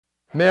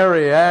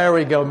Mary, there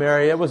we go,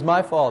 Mary. It was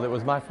my fault. It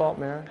was my fault,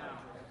 Mary.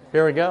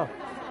 Here we go.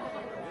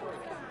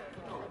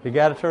 You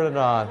got to turn it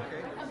on.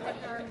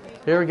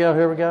 Here we go,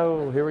 here we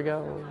go, here we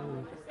go.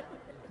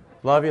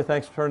 Love you.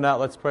 Thanks for turning out.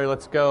 Let's pray.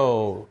 Let's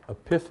go.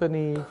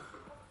 Epiphany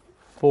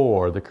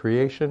 4. The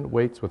creation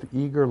waits with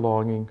eager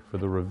longing for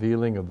the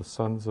revealing of the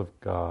sons of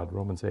God.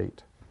 Romans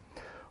 8.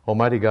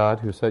 Almighty God,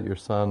 who set your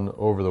Son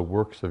over the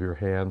works of your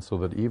hands so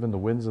that even the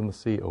winds and the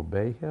sea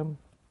obey him,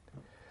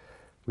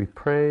 we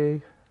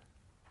pray,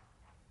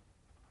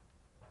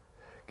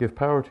 give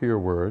power to your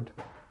word,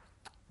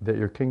 that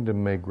your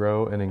kingdom may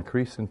grow and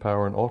increase in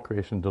power in all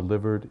creation,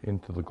 delivered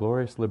into the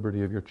glorious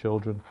liberty of your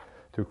children,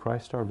 through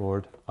Christ our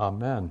Lord.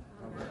 Amen.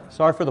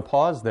 Sorry for the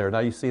pause there. Now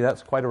you see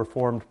that's quite a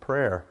reformed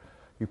prayer.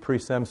 You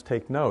pre-sems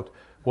take note.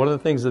 One of the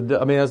things that,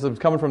 as it's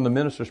coming from the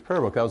Minister's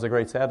Prayer Book, that was a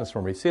great sadness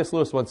for me. C.S.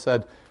 Lewis once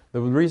said, the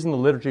reason the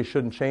liturgy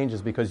shouldn't change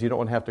is because you don't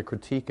want to have to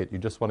critique it. You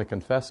just want to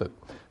confess it.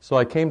 So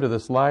I came to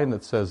this line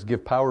that says,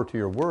 give power to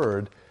your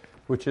word,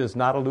 which is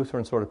not a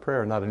Lutheran sort of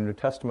prayer, not a New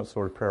Testament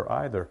sort of prayer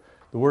either.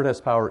 The Word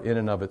has power in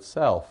and of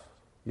itself.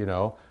 You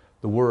know,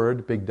 the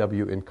Word, big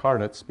W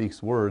incarnate,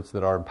 speaks words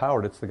that are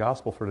empowered. It's the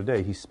gospel for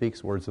today. He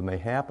speaks words and they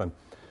happen.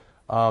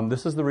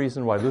 This is the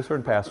reason why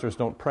Lutheran pastors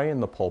don't pray in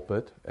the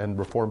pulpit and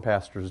Reformed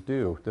pastors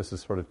do. This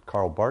is sort of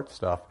Karl Barth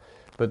stuff.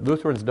 But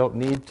Lutherans don't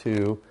need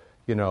to,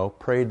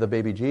 pray to the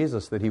baby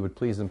Jesus that he would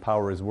please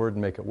empower his Word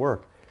and make it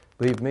work.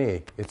 Believe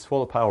me, it's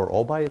full of power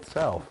all by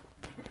itself.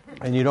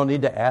 And you don't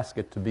need to ask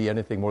it to be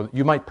anything more.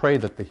 You might pray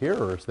that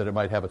it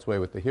might have its way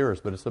with the hearers,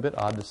 but it's a bit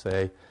odd to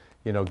say,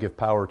 give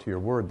power to your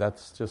word.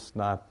 That's just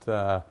not,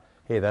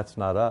 hey, that's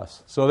not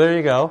us. So there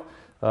you go.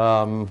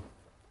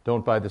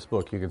 Don't buy this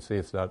book. You can see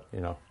it's not,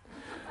 All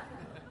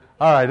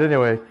right,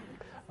 anyway.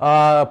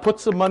 Put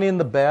some money in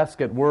the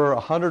basket. We're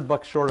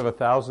 $100 short of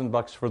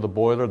 $1,000 for the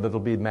boiler. That'll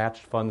be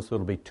matched funds, so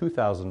it'll be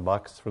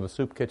 $2,000 for the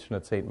soup kitchen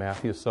at St.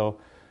 Matthew's. So,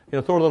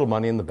 throw a little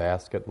money in the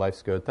basket.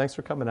 Life's good. Thanks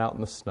for coming out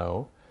in the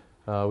snow.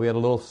 We had a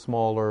little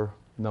smaller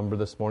number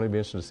this morning. It'd be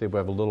interesting to see if we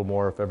have a little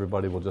more, if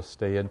everybody will just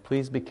stay in.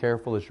 Please be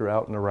careful as you're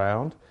out and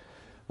around.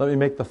 Let me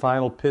make the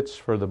final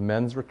pitch for the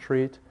men's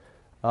retreat.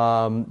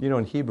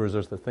 In Hebrews,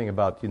 there's the thing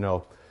about,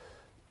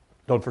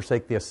 don't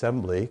forsake the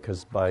assembly,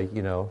 because by,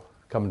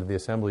 coming to the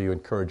assembly, you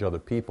encourage other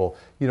people.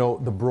 The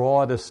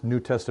broadest New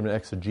Testament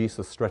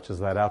exegesis stretches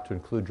that out to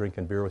include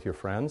drinking beer with your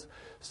friends.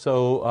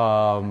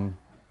 So,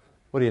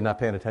 what, are you not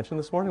paying attention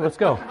this morning? Let's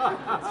go.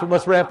 So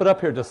let's ramp it up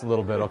here just a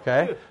little bit,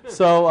 okay?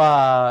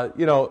 So,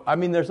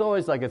 there's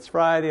always it's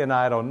Friday and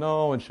I don't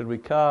know, and should we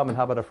come, and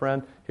how about a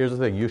friend? Here's the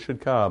thing, you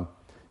should come.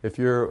 If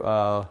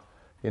you're,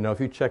 if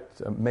you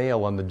checked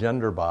mail on the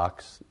gender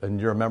box and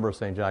you're a member of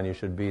St. John, you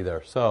should be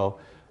there. So,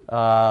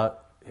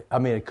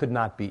 it could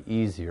not be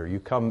easier. You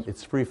come,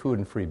 it's free food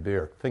and free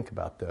beer. Think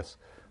about this.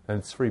 And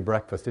it's free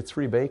breakfast. It's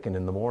free bacon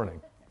in the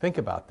morning. Think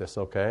about this,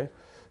 okay?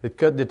 It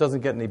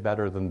doesn't get any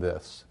better than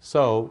this.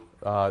 So,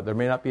 there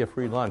may not be a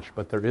free lunch,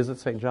 but there is at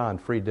St. John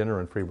free dinner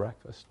and free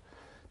breakfast.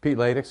 Pete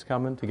Lady's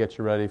coming to get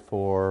you ready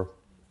for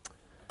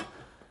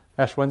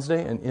Ash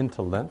Wednesday and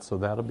into Lent, so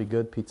that'll be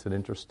good. Pete's an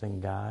interesting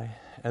guy.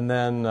 And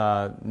then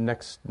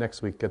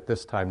next week at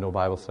this time, no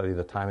Bible study.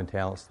 The Time and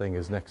Talents thing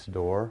is next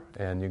door,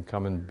 and you can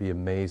come and be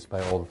amazed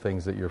by all the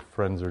things that your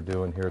friends are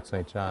doing here at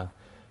St. John.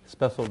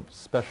 Special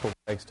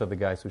thanks to the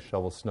guys who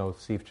shovel snow,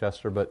 Steve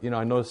Chester. But,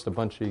 I noticed a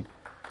bunch of...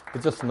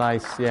 It's just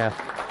nice, yeah.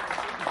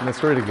 And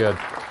it's really good.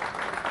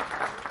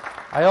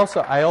 I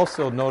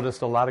also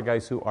noticed a lot of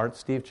guys who aren't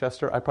Steve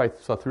Chester. I probably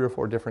saw 3 or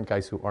 4 different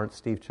guys who aren't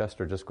Steve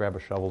Chester just grab a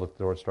shovel at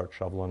the door and start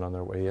shoveling on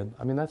their way in.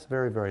 That's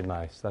very, very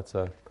nice. That's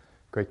a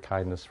great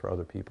kindness for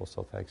other people,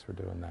 so thanks for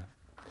doing that.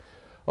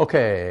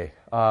 Okay,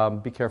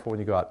 be careful when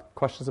you go out.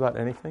 Questions about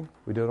anything?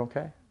 We doing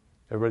okay?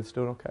 Everybody's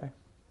doing okay?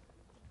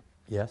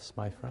 Yes,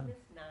 my friend.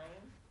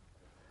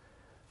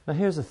 Now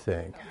here's the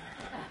thing.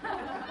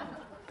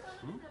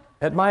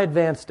 At my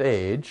advanced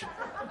age,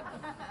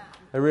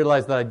 I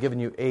realized that I'd given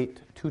you 8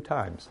 2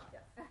 times.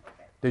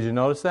 Did you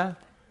notice that?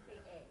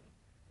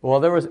 Well,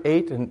 there was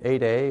 8 and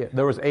 8A.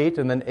 There was 8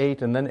 and then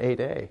 8 and then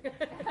 8A.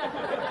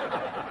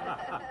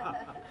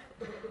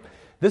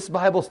 This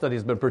Bible study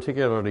has been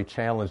particularly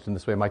challenged in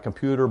this way. My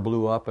computer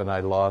blew up and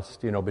I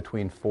lost,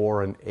 between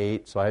 4 and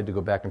 8, so I had to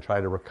go back and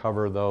try to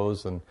recover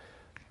those. And,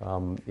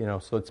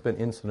 so it's been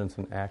incidents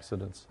and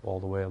accidents all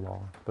the way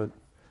along. But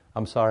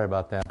I'm sorry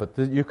about that. But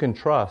you can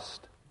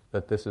trust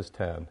that this is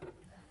 10.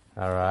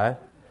 All right?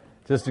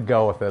 Just to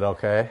go with it,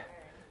 okay?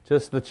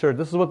 Just the church.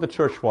 This is what the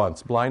church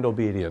wants, blind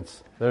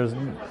obedience. There's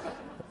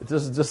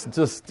just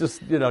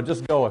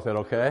go with it,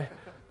 okay?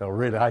 No,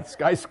 really,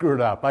 I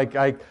screwed up.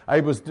 I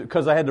was,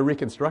 because I had to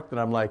reconstruct it,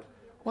 I'm like,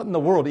 what in the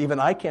world? Even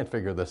I can't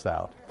figure this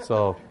out.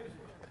 So,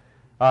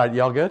 all right,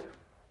 y'all good?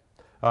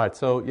 All right,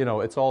 so,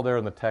 it's all there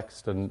in the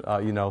text, and,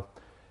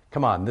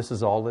 come on, this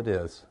is all it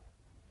is.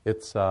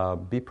 It's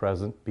be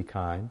present, be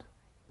kind,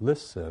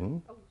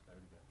 listen,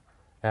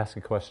 ask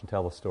a question,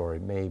 tell a story,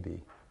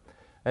 maybe.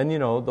 And,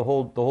 the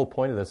whole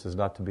point of this is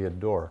not to be a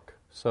dork.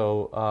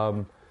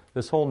 So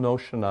this whole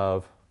notion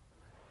of,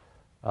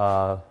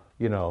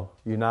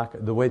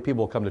 the way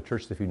people come to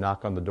church is if you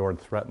knock on the door and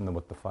threaten them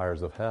with the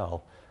fires of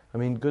hell. I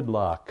mean, good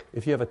luck.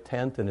 If you have a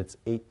tent and it's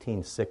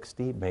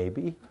 1860,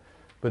 maybe.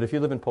 But if you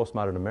live in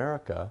postmodern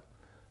America,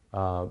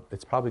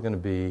 it's probably going to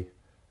be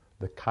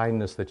the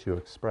kindness that you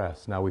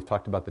express. Now, we've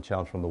talked about the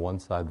challenge from the one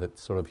side that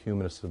sort of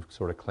humanists have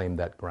sort of claimed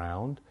that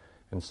ground,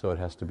 and so it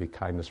has to be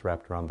kindness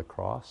wrapped around the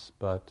cross.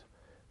 But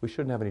we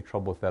shouldn't have any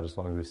trouble with that as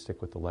long as we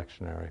stick with the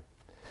lectionary.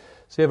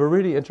 So you have a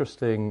really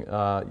interesting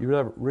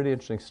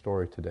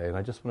story today, and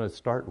I just want to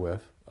start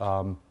with,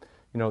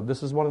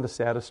 this is one of the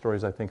saddest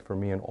stories, I think, for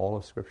me in all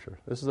of Scripture.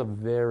 This is a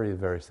very,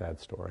 very sad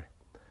story.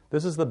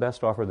 This is the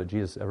best offer that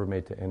Jesus ever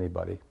made to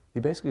anybody. He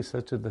basically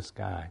said to this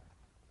guy,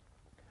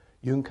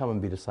 you can come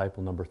and be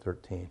disciple number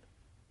 13.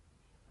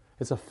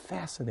 It's a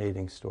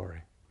fascinating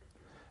story.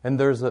 And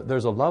there's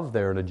a love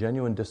there and a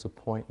genuine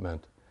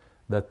disappointment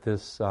that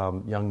this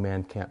young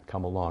man can't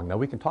come along. Now,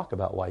 we can talk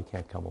about why he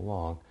can't come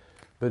along,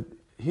 but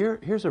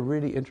here's a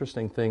really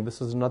interesting thing.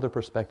 This is another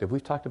perspective.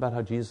 We've talked about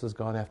how Jesus has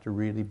gone after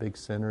really big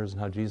sinners and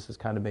how Jesus has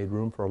kind of made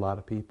room for a lot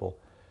of people.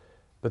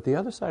 But the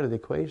other side of the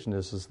equation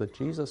is that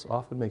Jesus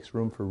often makes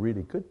room for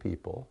really good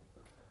people.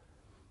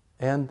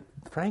 And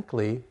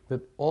frankly,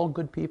 that all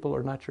good people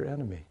are not your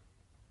enemy.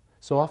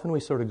 So often we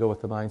sort of go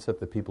with the mindset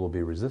that people will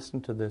be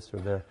resistant to this or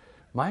that.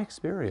 My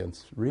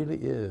experience really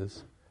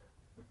is,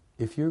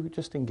 if you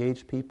just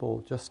engage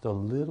people just a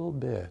little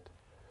bit,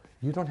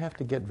 you don't have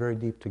to get very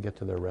deep to get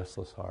to their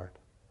restless heart.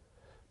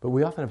 But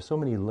we often have so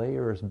many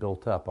layers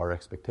built up, our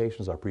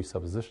expectations, our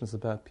presuppositions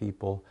about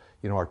people,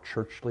 our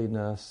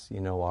churchliness,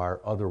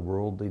 our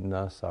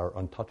otherworldliness, our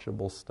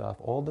untouchable stuff,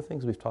 all the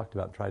things we've talked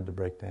about and tried to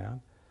break down.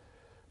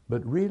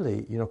 But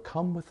really,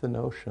 come with the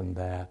notion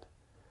that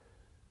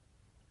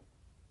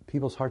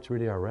people's hearts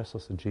really are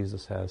restless and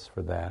Jesus has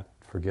for that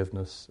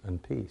forgiveness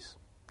and peace,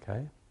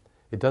 okay?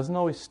 It doesn't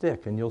always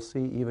stick, and you'll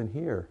see even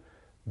here,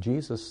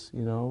 Jesus,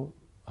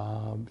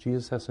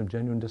 Jesus has some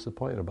genuine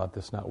disappointment about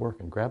this not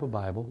working. Grab a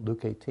Bible,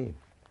 Luke 18.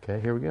 Okay,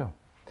 here we go.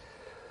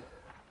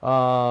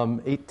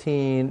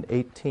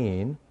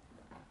 18:18.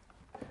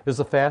 There's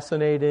a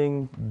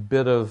fascinating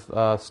bit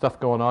of stuff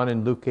going on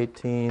in Luke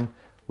 18.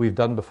 We've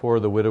done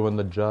before the widow and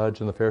the judge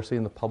and the Pharisee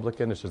and the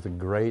publican. It's just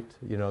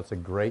it's a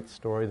great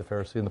story, the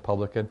Pharisee and the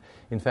publican.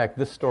 In fact,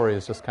 this story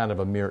is just kind of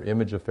a mirror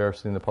image of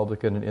Pharisee and the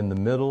publican. And in the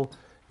middle,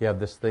 you have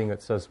this thing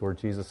that says where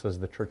Jesus says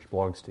the church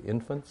belongs to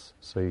infants.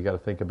 So you got to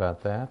think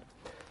about that.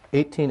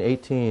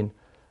 18:18,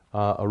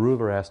 a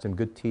ruler asked him,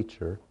 good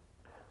teacher,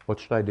 what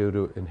should I do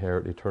to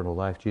inherit eternal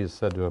life? Jesus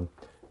said to him,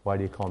 why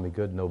do you call me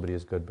good? Nobody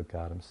is good but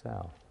God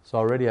himself. So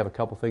already you have a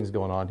couple things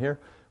going on here.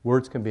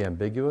 Words can be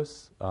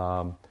ambiguous.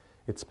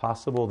 It's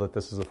possible that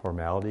this is a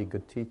formality,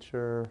 good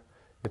teacher.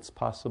 It's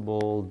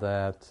possible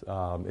that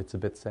it's a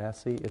bit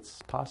sassy.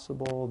 It's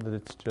possible that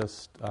it's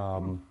just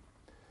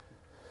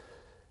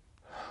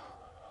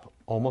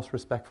almost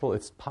respectful.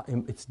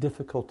 It's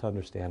difficult to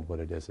understand what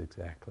it is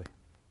exactly.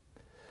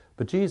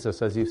 But Jesus,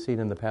 as you've seen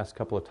in the past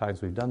couple of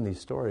times we've done these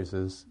stories,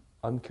 is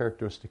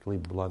uncharacteristically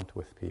blunt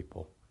with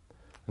people.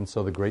 And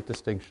so the great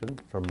distinction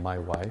from my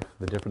wife,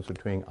 the difference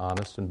between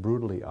honest and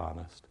brutally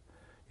honest.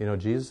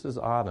 Jesus is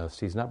honest.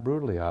 He's not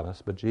brutally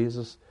honest, but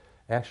Jesus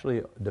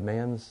actually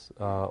demands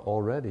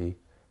already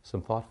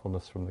some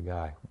thoughtfulness from the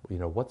guy.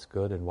 What's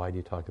good and why do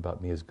you talk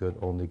about me as good?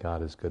 Only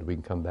God is good. We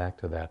can come back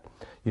to that.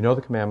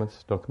 The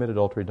commandments, don't commit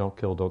adultery, don't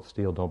kill, don't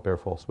steal, don't bear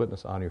false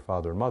witness, honor your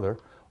father and mother,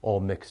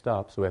 all mixed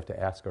up. So we have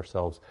to ask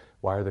ourselves,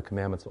 why are the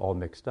commandments all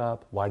mixed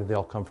up? Why do they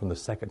all come from the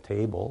second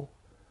table?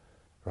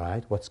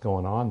 Right? What's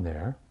going on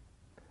there?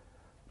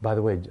 By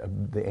the way,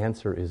 the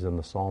answer is in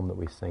the psalm that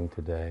we sing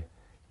today.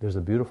 There's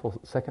a beautiful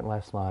second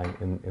last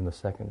line in the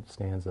second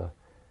stanza.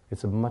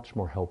 It's a much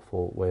more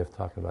helpful way of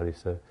talking about it. He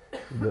said,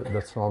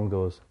 the psalm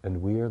goes,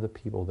 and we are the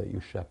people that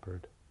you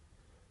shepherd.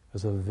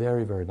 It's a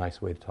very, very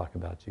nice way to talk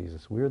about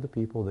Jesus. We are the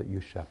people that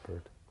you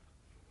shepherd.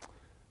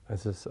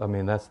 That's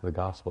the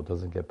gospel. It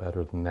doesn't get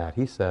better than that.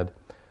 He said,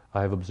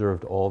 I have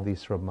observed all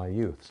these from my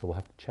youth. So we'll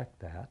have to check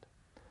that.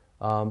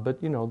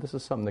 But this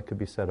is something that could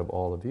be said of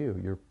all of you.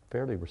 You're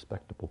fairly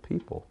respectable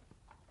people.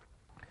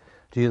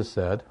 Jesus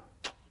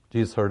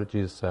heard it.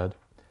 Jesus said,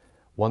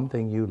 one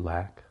thing you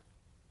lack,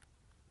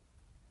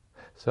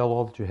 sell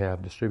all that you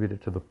have, distribute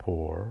it to the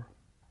poor,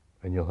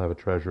 and you'll have a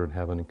treasure in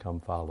heaven, and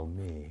come follow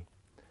me.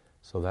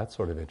 So that's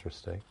sort of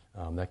interesting.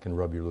 That can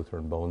rub your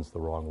Lutheran bones the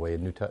wrong way.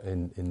 In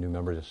New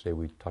Members yesterday,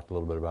 we talked a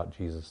little bit about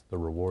Jesus, the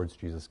rewards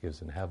Jesus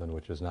gives in heaven,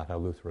 which is not how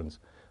Lutherans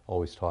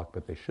always talk,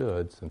 but they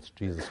should, since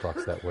Jesus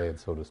talks that way, and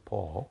so does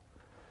Paul.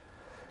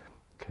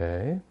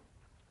 Okay.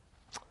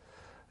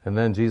 And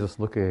then Jesus,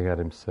 looking at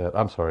him, said,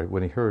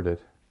 when he heard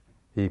it,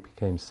 he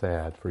became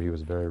sad, for he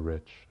was very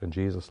rich. And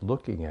Jesus,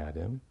 looking at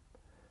him,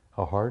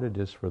 how hard it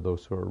is for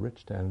those who are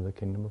rich to enter the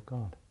kingdom of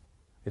God.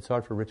 It's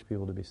hard for rich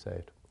people to be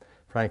saved.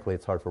 Frankly,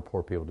 it's hard for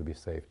poor people to be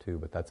saved too,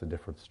 but that's a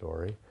different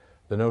story.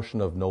 The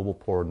notion of noble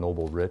poor,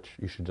 noble rich,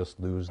 you should just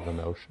lose the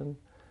notion.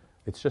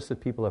 It's just that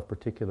people have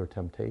particular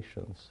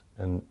temptations,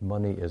 and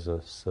money is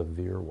a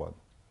severe one,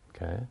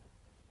 okay?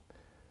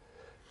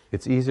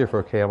 It's easier for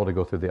a camel to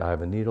go through the eye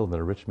of a needle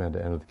than a rich man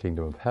to enter the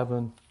kingdom of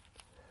heaven.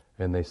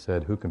 And they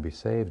said, who can be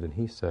saved? And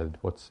he said,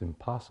 what's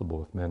impossible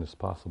with men is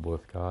possible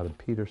with God. And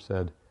Peter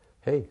said,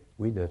 hey,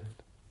 we did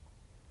it.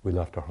 We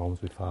left our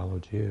homes, we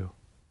followed you.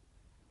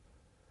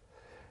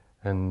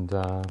 And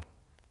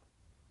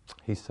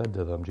he said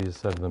to them, Jesus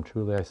said to them,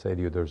 truly I say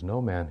to you, there's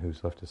no man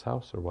who's left his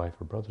house or wife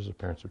or brothers or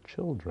parents or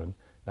children.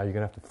 Now you're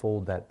going to have to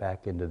fold that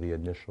back into the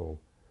initial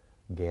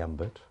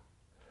gambit.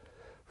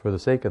 For the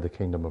sake of the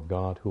kingdom of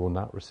God, who will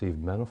not receive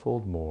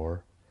manifold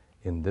more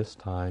in this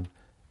time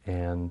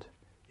and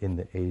in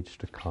the age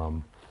to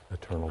come,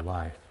 eternal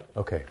life.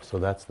 Okay, so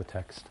that's the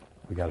text.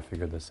 We got to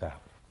figure this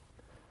out.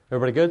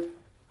 Everybody good?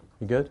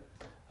 You good?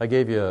 I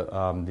gave you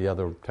the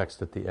other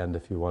text at the end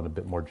if you want a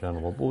bit more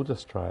general, but we'll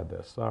just try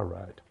this. All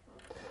right.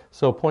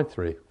 So point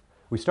 3.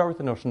 We start with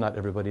the notion not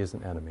everybody is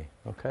an enemy,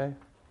 okay?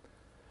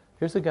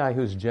 Here's a guy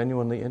who's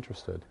genuinely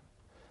interested.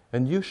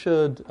 And you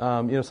should,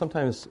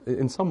 sometimes,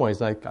 in some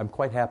ways, I'm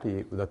quite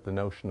happy that the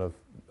notion of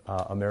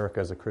America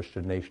as a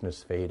Christian nation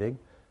is fading,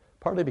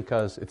 partly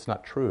because it's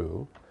not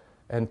true,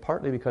 and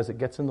partly because it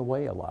gets in the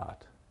way a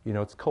lot.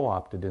 It's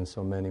co-opted in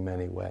so many,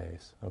 many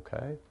ways,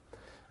 okay?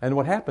 And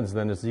what happens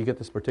then is you get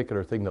this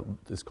particular thing that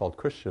is called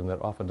Christian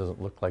that often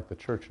doesn't look like the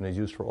church and is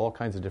used for all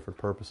kinds of different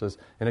purposes,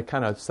 and it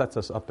kind of sets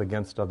us up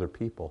against other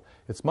people.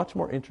 It's much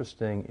more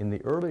interesting in the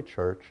early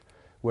church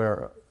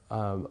where,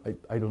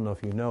 I don't know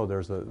if you know,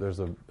 there's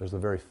a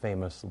very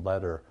famous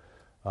letter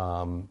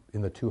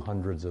in the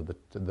 200s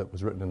that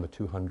was written in the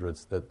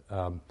 200s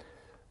that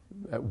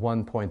at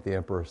one point the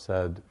emperor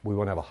said, we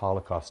want to have a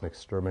Holocaust and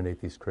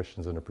exterminate these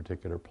Christians in a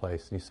particular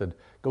place. And he said,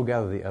 go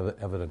gather the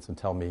evidence and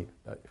tell me.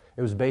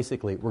 It was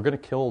basically, we're going to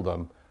kill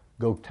them.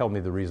 Go tell me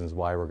the reasons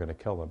why we're going to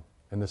kill them.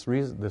 And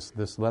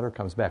this letter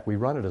comes back. We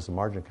run it as a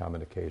margin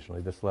comment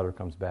occasionally. This letter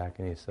comes back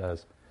and he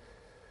says,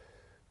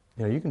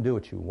 you can do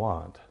what you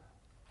want,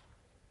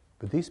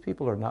 but these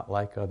people are not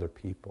like other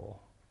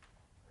people.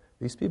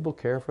 These people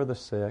care for the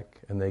sick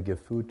and they give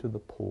food to the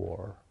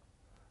poor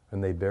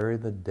and they bury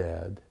the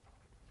dead.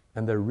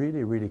 And they're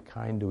really, really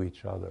kind to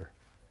each other.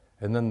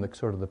 And then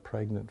the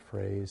pregnant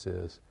phrase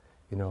is,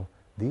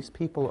 these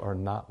people are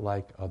not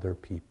like other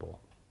people.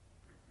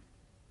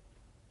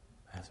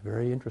 That's a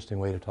very interesting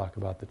way to talk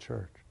about the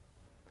church.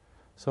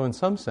 So in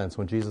some sense,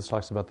 when Jesus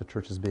talks about the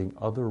church as being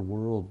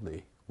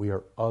otherworldly, we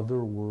are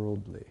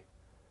otherworldly.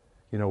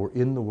 We're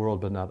in the world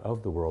but not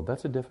of the world.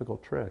 That's a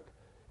difficult trick.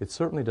 It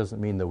certainly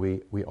doesn't mean that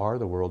we are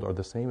the world or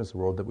the same as the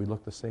world, that we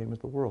look the same as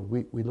the world.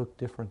 We look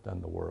different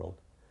than the world.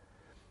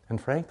 And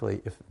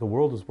frankly, if the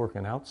world was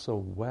working out so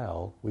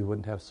well, we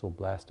wouldn't have so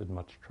blasted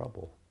much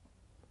trouble.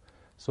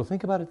 So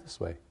think about it this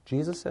way.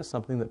 Jesus has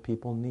something that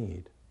people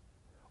need.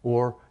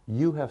 Or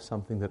you have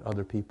something that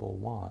other people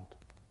want.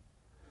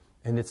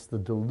 And it's the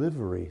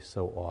delivery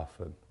so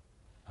often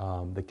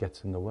that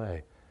gets in the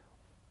way.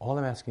 All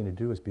I'm asking you to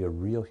do is be a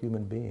real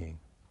human being.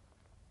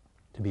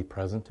 To be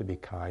present, to be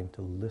kind,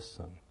 to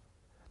listen.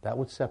 That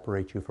would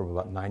separate you from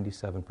about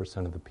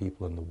 97% of the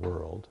people in the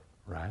world,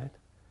 right?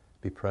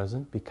 Be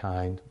present, be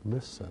kind,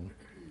 listen.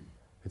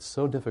 It's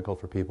so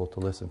difficult for people to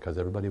listen because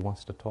everybody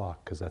wants to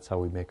talk, because that's how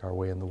we make our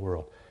way in the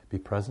world. Be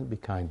present, be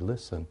kind,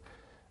 listen.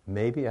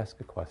 Maybe ask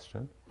a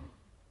question.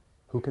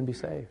 Who can be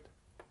saved?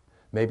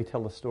 Maybe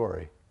tell a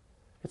story.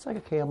 It's like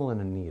a camel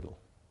and a needle.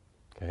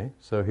 Okay,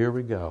 so here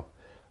we go.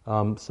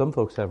 Some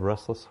folks have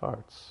restless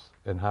hearts.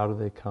 And how do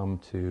they come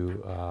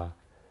to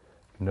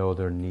know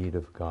their need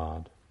of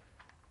God?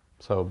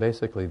 So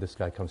basically this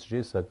guy comes to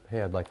Jesus and said,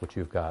 hey, I'd like what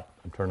you've got.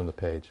 I'm turning the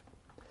page.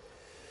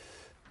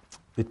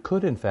 It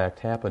could, in fact,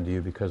 happen to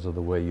you because of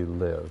the way you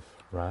live,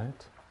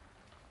 right?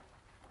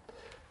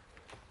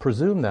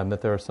 Presume then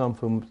that there are some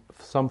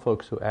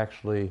folks who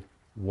actually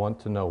want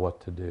to know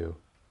what to do.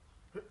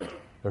 There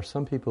are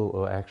some people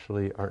who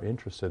actually are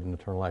interested in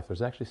eternal life.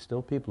 There's actually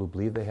still people who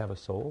believe they have a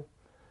soul.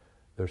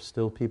 There's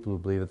still people who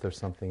believe that there's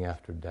something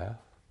after death.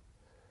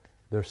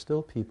 There's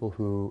still people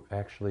who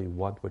actually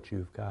want what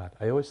you've got.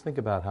 I always think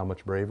about how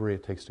much bravery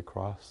it takes to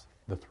cross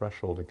the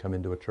threshold and come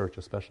into a church,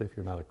 especially if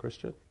you're not a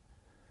Christian.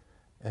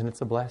 And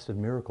it's a blasted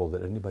miracle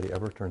that anybody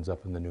ever turns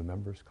up in the new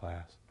members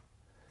class.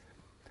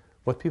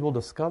 What people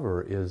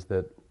discover is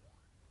that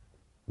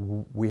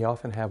we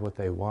often have what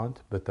they want,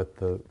 but that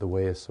the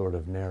way is sort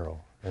of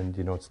narrow. And,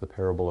 it's the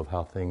parable of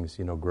how things,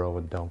 grow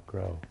and don't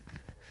grow.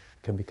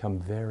 It can become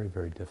very,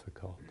 very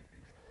difficult.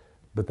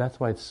 But that's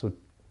why it's so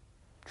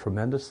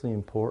tremendously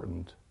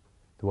important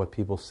that what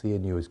people see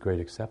in you is great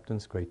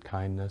acceptance, great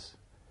kindness,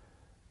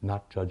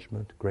 not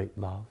judgment, great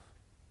love.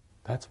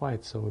 That's why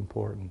it's so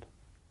important.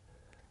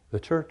 The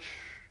church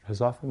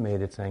has often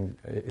made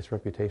its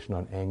reputation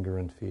on anger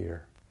and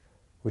fear,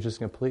 which is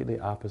completely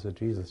opposite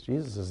Jesus.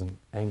 Jesus isn't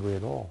angry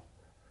at all.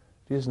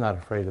 Jesus is not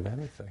afraid of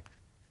anything.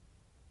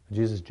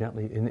 Jesus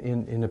gently,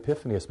 in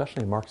Epiphany,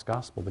 especially in Mark's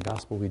Gospel, the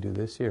Gospel we do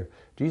this year,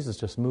 Jesus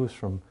just moves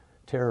from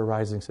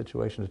terrorizing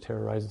situation to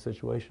terrorizing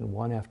situation,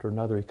 one after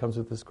another. He comes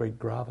with this great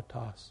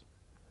gravitas.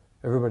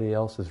 Everybody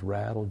else is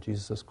rattled.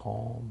 Jesus is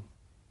calm.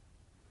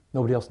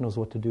 Nobody else knows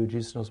what to do.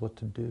 Jesus knows what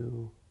to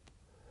do.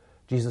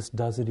 Jesus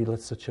does it. He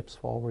lets the chips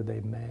fall where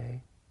they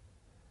may.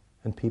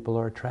 And people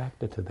are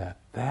attracted to that.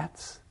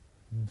 That's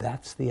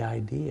That's the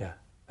idea.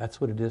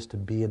 That's what it is to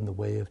be in the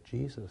way of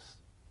Jesus.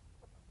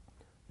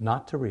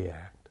 Not to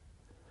react,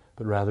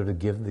 but rather to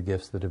give the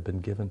gifts that have been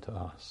given to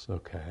us,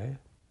 okay?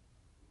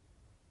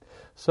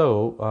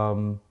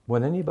 So,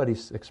 when anybody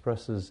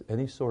expresses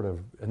any sort of,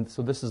 and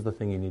so this is the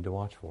thing you need to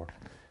watch for.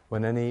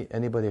 When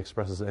anybody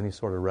expresses any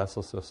sort of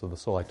restlessness of the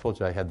soul, I told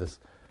you I had this,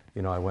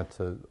 I went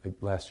to,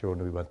 last year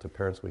when we went to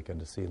Parents' Weekend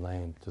to see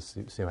Lane, to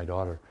see my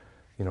daughter,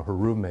 her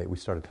roommate, we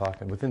started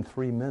talking. Within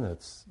 3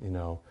 minutes,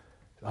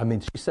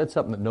 she said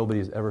something that nobody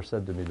has ever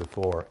said to me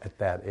before at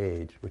that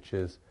age, which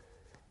is,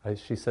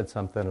 she said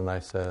something and I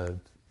said,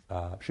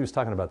 she was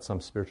talking about some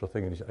spiritual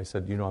thing, and I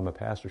said, I'm a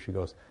pastor. She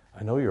goes,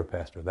 I know you're a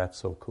pastor. That's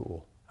so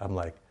cool. I'm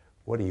like,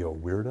 what are you, a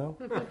weirdo?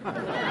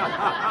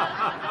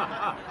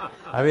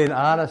 I mean,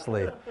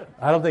 honestly,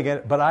 I don't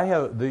think, but I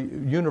have,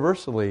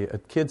 universally,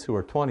 kids who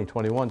are 20,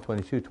 21,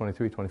 22,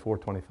 23, 24,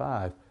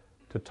 25,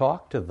 to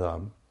talk to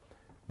them,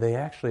 they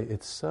actually,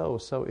 it's so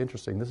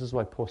interesting. This is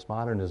why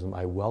postmodernism,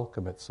 I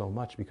welcome it so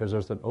much, because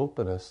there's an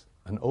openness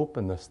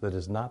that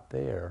is not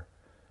there.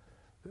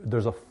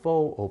 There's a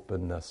faux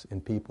openness in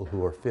people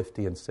who are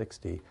 50 and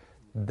 60.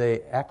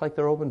 They act like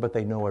they're open, but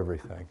they know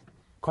everything.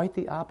 Quite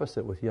the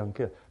opposite with young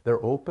kids.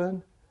 They're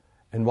open,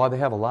 and while they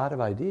have a lot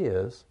of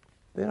ideas,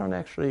 they don't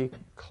actually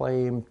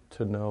claim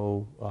to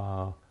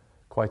know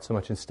quite so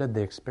much. Instead,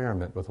 they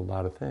experiment with a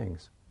lot of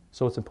things.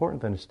 So it's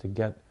important then is to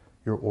get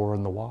your oar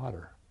in the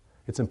water.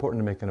 It's important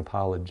to make an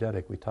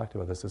apologetic. We talked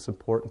about this. It's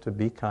important to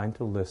be kind,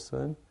 to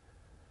listen,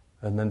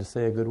 and then to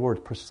say a good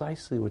word.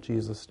 Precisely what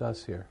Jesus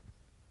does here.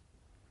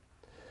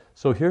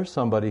 So here's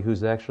somebody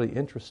who's actually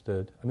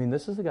interested. I mean,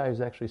 this is the guy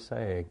who's actually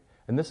saying,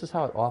 and this is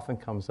how it often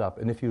comes up.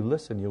 And if you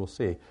listen, you will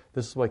see.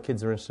 This is why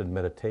kids are interested in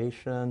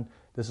meditation.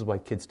 This is why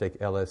kids take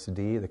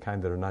LSD, the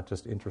kind that are not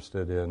just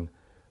interested in.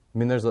 I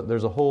mean, there's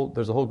a whole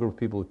group of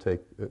people who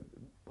take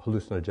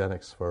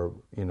hallucinogenics for,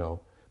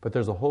 but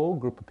there's a whole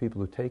group of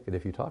people who take it,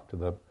 if you talk to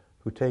them,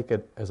 who take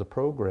it as a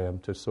program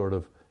to sort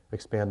of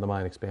expand the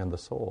mind, expand the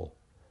soul.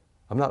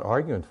 I'm not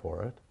arguing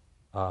for it.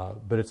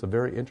 But it's a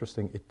very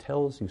interesting, it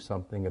tells you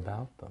something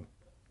about them,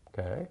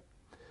 okay?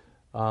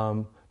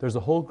 There's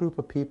a whole group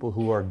of people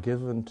who are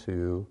given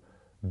to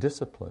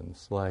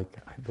disciplines, like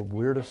the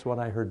weirdest one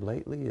I heard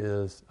lately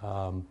is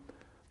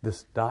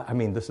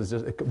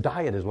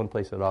diet is one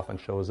place that often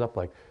shows up,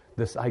 like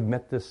this, I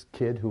met this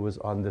kid who was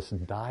on this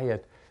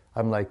diet,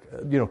 I'm like,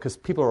 because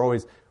people are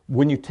always,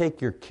 when you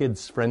take your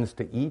kids' friends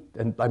to eat,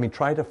 and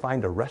try to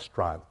find a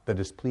restaurant that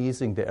is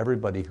pleasing to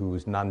everybody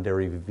who's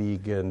non-dairy,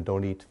 vegan,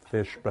 don't eat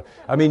fish. But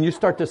you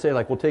start to say,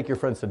 like, well, take your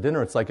friends to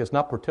dinner. It's like, it's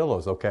not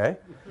Portillo's, okay?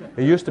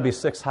 It used to be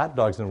 6 hot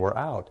dogs and we're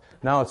out.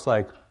 Now it's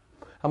like,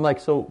 I'm like,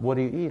 so what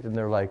do you eat? And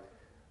they're like,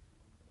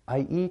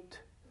 I eat.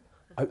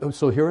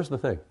 So here's the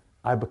thing.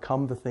 I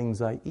become the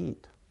things I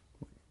eat.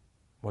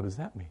 What does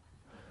that mean?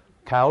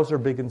 Cows are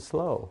big and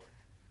slow.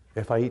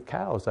 If I eat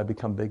cows, I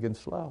become big and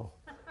slow.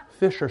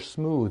 Fish are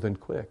smooth and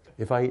quick.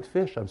 If I eat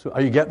fish, I'm smooth.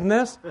 Are you getting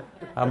this?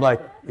 I'm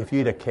like, if you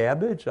eat a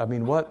cabbage,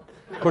 what?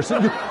 Of course,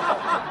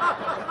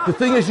 the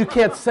thing is, you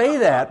can't say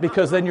that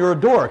because then you're a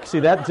dork. See,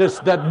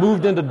 that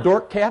moved into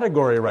dork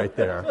category right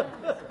there.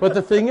 But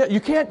the thing is, you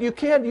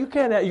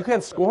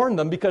can't scorn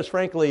them because,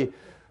 frankly,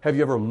 have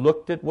you ever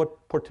looked at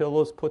what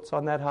Portillo's puts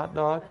on that hot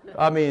dog?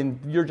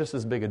 You're just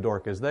as big a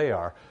dork as they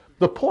are.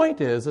 The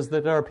point is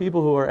that there are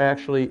people who are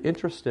actually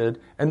interested,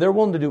 and they're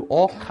willing to do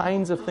all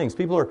kinds of things.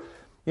 People are.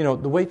 The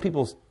way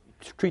people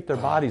treat their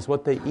bodies,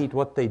 what they eat,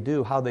 what they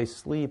do, how they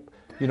sleep,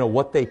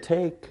 what they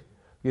take,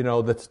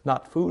 that's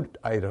not food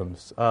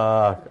items.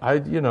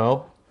 And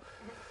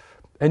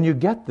you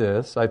get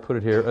this, I put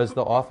it here, as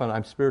the often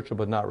I'm spiritual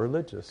but not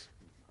religious.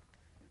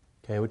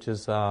 Okay, which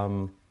is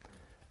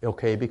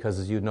okay because,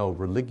 as you know,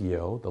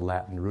 religio, the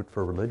Latin root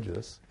for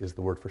religious, is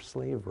the word for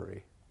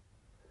slavery.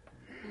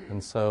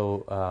 And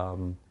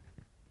so,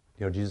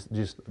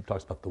 Jesus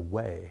talks about the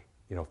way.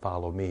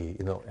 Follow me.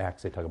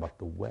 Acts, they talk about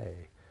the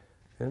way.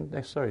 They don't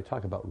necessarily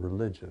talk about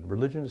religion.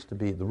 Religion is the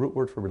root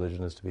word for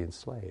religion is to be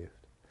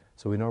enslaved.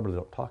 So we normally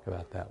don't talk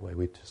about that way.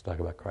 We just talk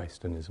about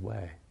Christ and His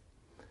way.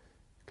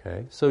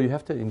 Okay? So you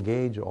have to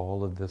engage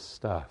all of this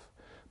stuff.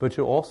 But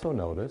you'll also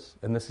notice,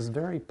 and this is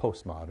very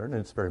postmodern, and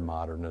it's very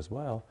modern as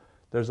well,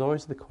 there's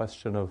always the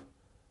question of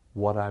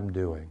what I'm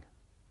doing.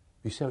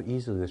 You see how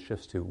easily this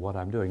shifts to what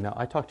I'm doing. Now,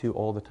 I talk to you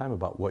all the time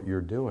about what you're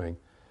doing,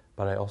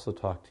 but I also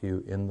talk to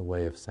you in the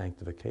way of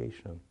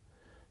sanctification.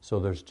 So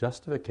there's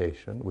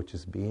justification, which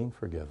is being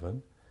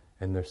forgiven,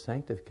 and there's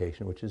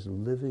sanctification, which is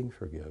living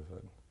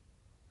forgiven,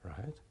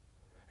 right?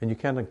 And you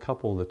can't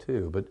uncouple the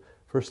two, but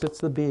first it's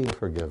the being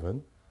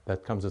forgiven,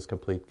 that comes as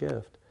complete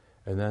gift,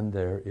 and then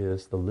there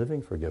is the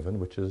living forgiven,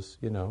 which is,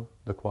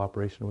 the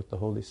cooperation with the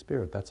Holy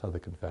Spirit. That's how the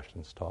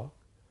confessions talk.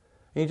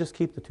 And you just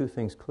keep the two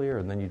things clear,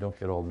 and then you don't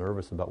get all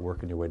nervous about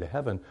working your way to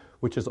heaven,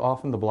 which is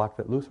often the block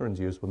that Lutherans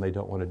use when they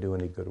don't want to do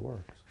any good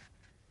works.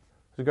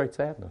 It's a great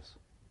sadness,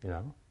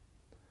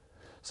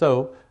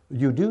 So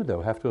you do,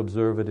 though, have to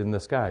observe it in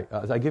this guy.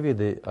 I give you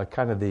the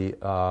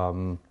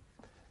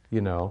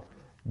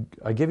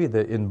I give you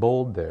the, in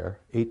bold there,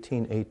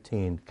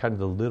 18:18, kind of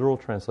the literal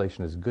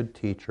translation is good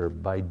teacher,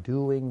 by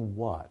doing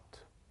what?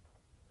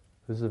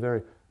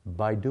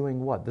 By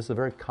doing what? This is a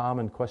very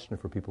common question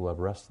for people who have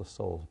restless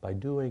souls. By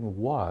doing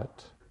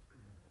what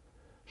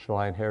shall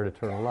I inherit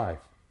eternal life?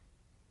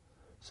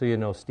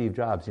 So Steve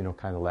Jobs,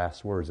 kind of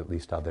last words, at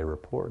least how they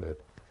report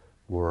it,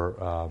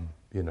 were,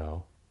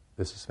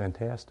 this is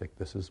fantastic,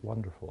 this is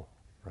wonderful,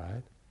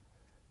 right?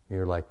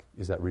 You're like,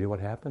 is that really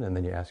what happened? And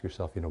then you ask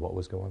yourself, what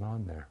was going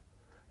on there?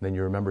 And then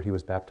you remember he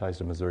was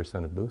baptized in Missouri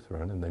Synod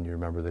Lutheran, and then you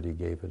remember that he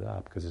gave it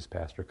up because his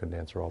pastor couldn't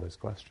answer all his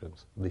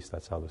questions. At least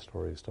that's how the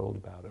story is told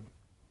about him.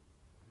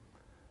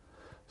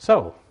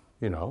 So,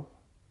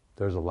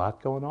 there's a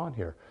lot going on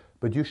here.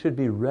 But you should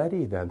be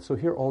ready then. So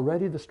here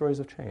already the stories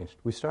have changed.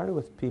 We started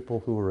with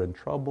people who were in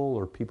trouble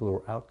or people who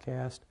were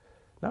outcast.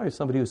 Now we have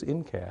somebody who's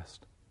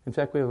incast. In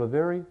fact, we have a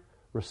very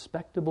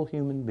respectable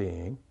human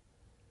being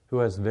who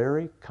has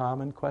very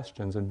common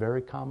questions and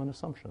very common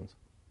assumptions.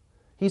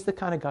 He's the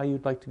kind of guy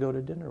you'd like to go to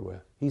dinner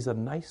with. He's a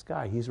nice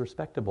guy. He's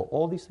respectable.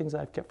 All these things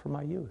I've kept from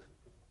my youth.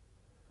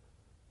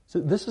 So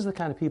this is the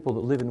kind of people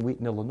that live in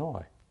Wheaton,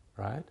 Illinois,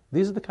 right?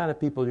 These are the kind of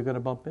people you're going to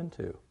bump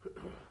into.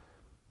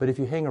 But if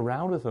you hang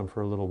around with them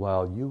for a little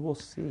while, you will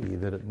see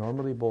that it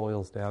normally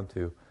boils down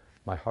to,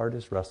 my heart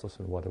is restless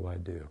and what do I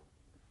do?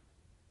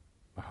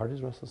 My heart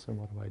is restless and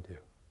what do I do?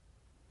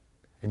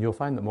 And you'll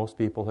find that most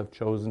people have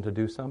chosen to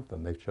do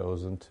something. They've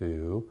chosen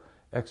to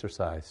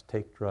exercise,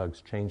 take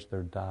drugs, change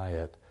their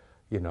diet,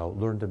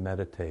 learn to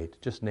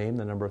meditate. Just name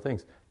the number of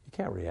things. You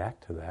can't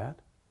react to that.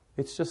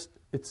 It's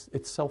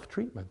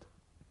self-treatment.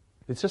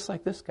 It's just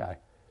like this guy.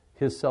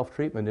 His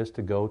self-treatment is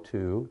to go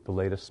to the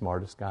latest,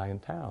 smartest guy in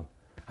town.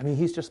 I mean,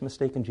 he's just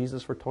mistaken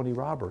Jesus for Tony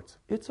Roberts.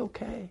 It's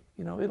okay.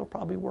 It'll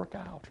probably work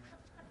out.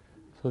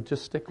 So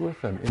just stick with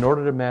him. In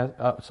order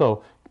to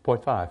so,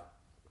 point 5.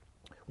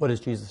 What does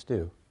Jesus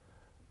do?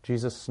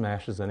 Jesus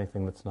smashes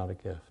anything that's not a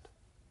gift.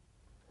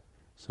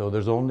 So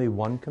there's only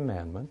one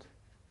commandment,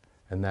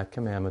 and that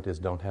commandment is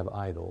don't have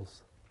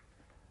idols.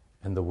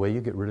 And the way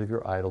you get rid of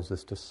your idols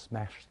is to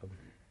smash them.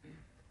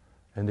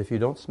 And if you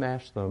don't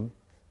smash them,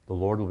 the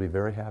Lord will be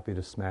very happy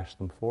to smash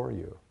them for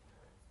you.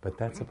 But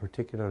that's a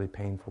particularly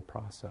painful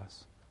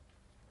process.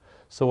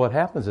 So what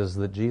happens is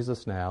that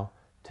Jesus now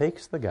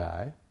takes the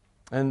guy,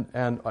 and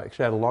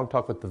actually I had a long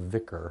talk with the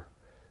vicar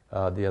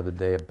the other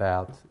day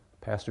about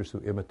pastors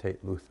who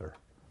imitate Luther.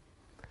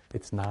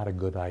 It's not a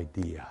good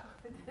idea,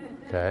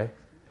 okay?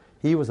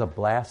 He was a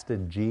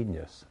blasted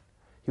genius.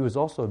 He was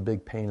also a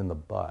big pain in the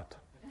butt.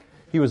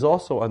 He was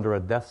also under a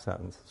death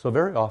sentence. So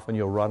very often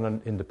you'll run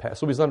into pastors.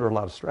 So he's under a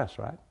lot of stress,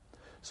 right?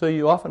 So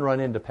you often run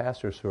into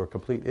pastors who are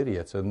complete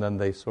idiots, and then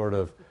they sort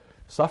of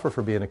suffer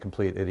for being a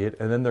complete idiot,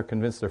 and then they're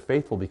convinced they're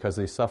faithful because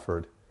they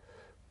suffered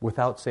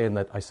without saying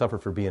that I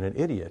suffered for being an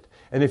idiot.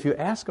 And if you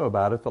ask them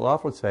about it, they'll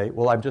often say,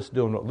 well, I'm just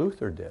doing what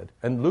Luther did.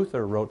 And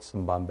Luther wrote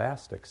some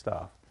bombastic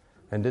stuff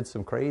and did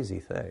some crazy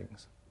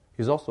things.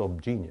 He's also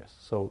a genius,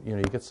 so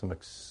you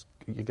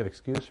get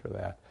excused for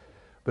that.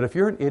 But if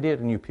you're an idiot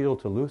and you appeal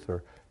to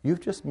Luther,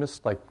 you've just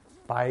missed like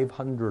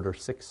 500 or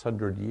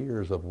 600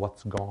 years of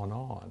what's gone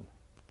on.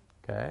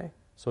 Okay?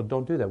 So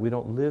don't do that. We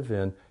don't live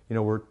in,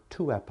 we're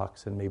 2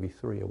 epochs and maybe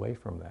 3 away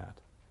from that.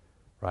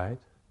 Right?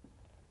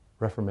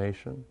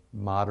 Reformation,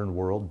 modern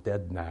world,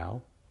 dead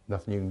now.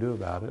 Nothing you can do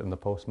about it. And the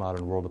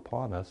postmodern world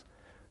upon us,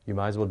 you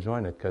might as well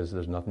join it because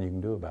there's nothing you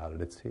can do about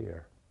it. It's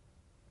here.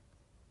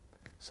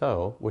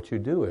 So what you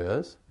do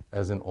is,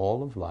 as in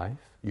all of life,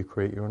 you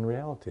create your own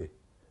reality.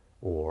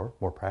 Or,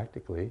 more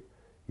practically,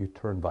 you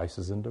turn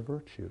vices into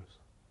virtues.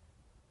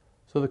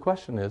 So the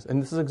question is,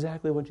 and this is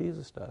exactly what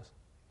Jesus does.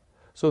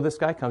 So this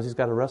guy comes, he's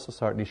got a restless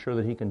heart, and he's sure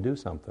that he can do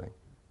something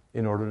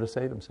in order to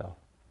save himself.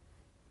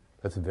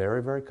 That's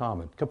very, very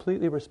common.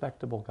 Completely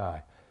respectable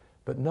guy.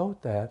 But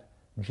note that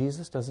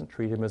Jesus doesn't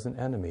treat him as an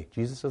enemy.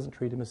 Jesus doesn't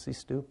treat him as he's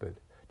stupid.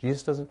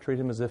 Jesus doesn't treat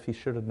him as if he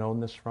should have known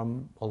this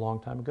from a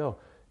long time ago.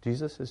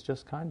 Jesus is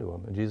just kind to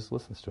him, and Jesus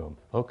listens to him.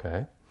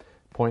 Okay.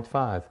 Point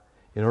 5.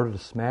 In order to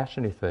smash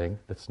anything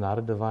that's not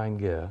a divine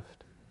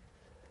gift,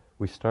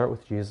 we start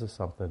with Jesus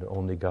something that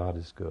only God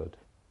is good.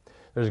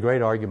 There's a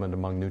great argument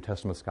among New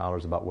Testament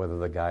scholars about whether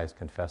the guy is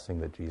confessing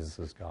that Jesus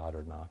is God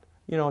or not.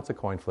 It's a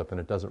coin flip, and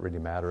it doesn't really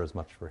matter as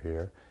much for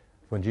here.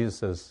 When Jesus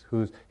says,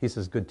 he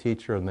says, good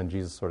teacher, and then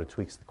Jesus sort of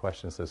tweaks the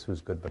question and says, who's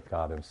good but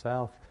God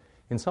himself?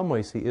 In some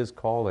ways, he is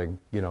calling,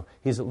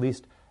 he's at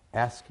least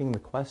asking the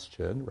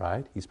question,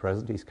 right? He's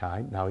present, he's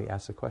kind. Now he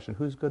asks the question,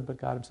 who's good but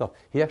God himself?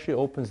 He actually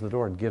opens the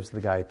door and gives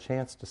the guy a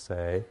chance to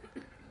say,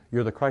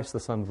 you're the Christ, the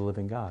Son of the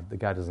living God. The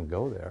guy doesn't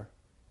go there,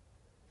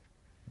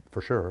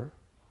 for sure.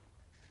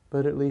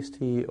 But at least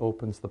he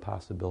opens the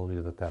possibility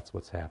that that's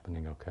what's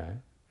happening, okay?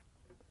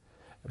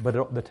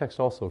 But the text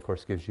also, of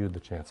course, gives you the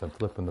chance. I'm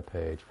flipping the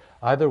page.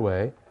 Either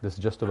way, this is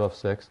just above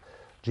 6,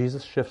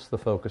 Jesus shifts the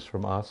focus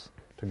from us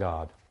to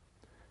God.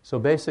 So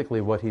basically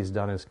what he's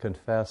done is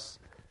confess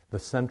the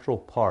central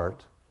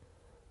part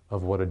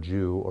of what a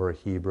Jew or a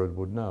Hebrew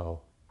would know,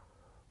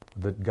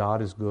 that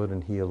God is good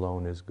and he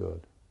alone is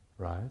good,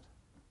 right?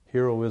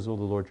 Hear, O Israel,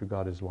 the Lord your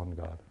God is one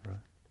God, right?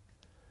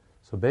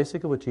 So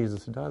basically what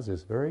Jesus does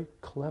is very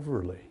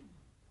cleverly,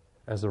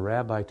 as a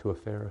rabbi to a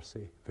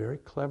Pharisee, very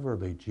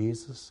cleverly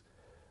Jesus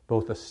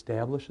both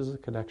establishes a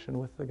connection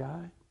with the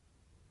guy,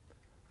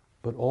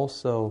 but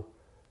also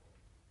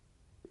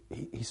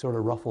he sort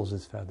of ruffles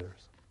his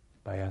feathers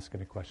by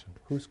asking a question,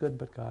 who's good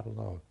but God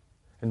alone?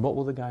 And what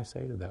will the guy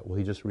say to that? Will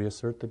he just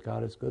reassert that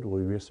God is good? Will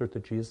he reassert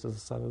that Jesus is the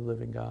Son of the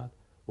living God?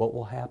 What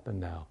will happen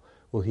now?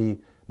 Will he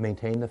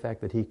maintain the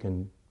fact that he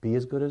can be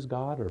as good as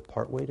God or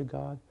partway to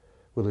God?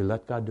 Will he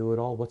let God do it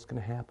all? What's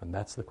going to happen?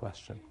 That's the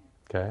question.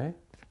 Okay?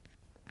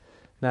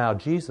 Now,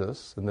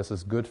 Jesus, and this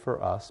is good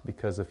for us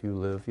because if you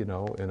live,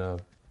 in a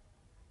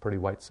pretty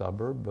white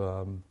suburb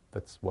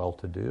that's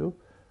well-to-do,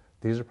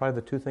 these are probably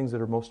the two things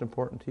that are most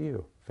important to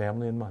you,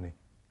 family and money.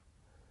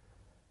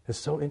 It's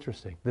so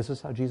interesting. This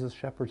is how Jesus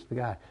shepherds the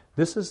guy.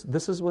 This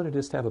is what it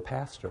is to have a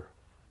pastor.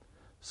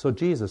 So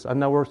Jesus, and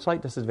now we're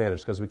slight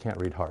disadvantaged because we can't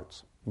read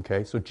hearts.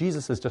 Okay? So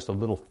Jesus is just a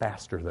little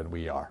faster than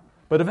we are.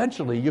 But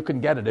eventually you can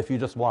get it if you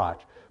just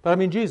watch. But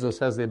Jesus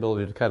has the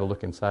ability to kind of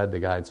look inside the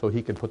guy, and so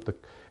he can put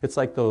it's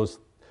like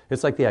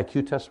the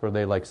IQ test where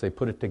they say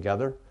put it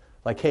together.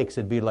 Like cakes,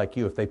 it'd be like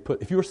you.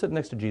 If you were sitting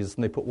next to Jesus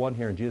and they put one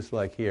here and Jesus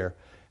here,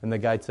 and the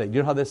guy'd say,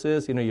 you know how this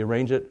is? You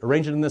arrange it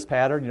in this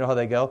pattern. You know how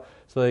they go?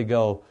 So they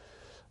go,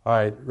 all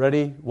right,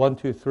 ready? 1,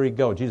 2, 3,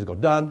 go. Jesus go,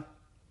 done.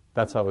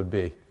 That's how it would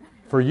be.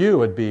 For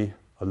you, it'd be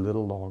a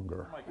little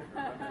longer.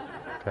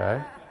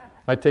 Okay?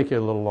 Might take you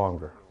a little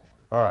longer.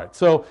 All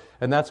right,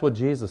 and that's what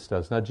Jesus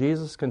does. Now,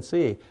 Jesus can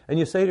see, and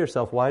you say to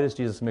yourself, why does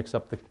Jesus mix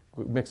up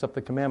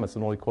the commandments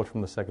and only quote from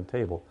the second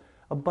table?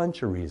 A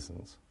bunch of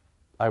reasons,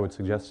 I would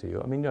suggest to you.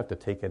 You don't have to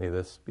take any of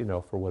this,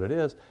 for what it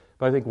is,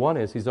 but I think one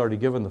is he's already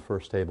given the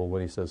first table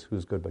when he says,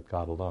 who's good but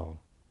God alone?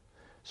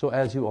 So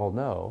as you all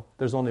know,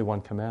 there's only one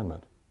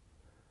commandment.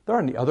 There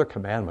aren't any other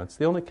commandments.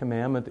 The only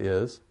commandment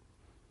is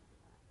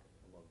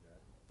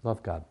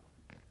love God.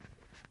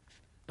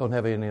 Don't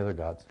have any other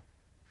gods.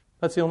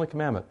 That's the only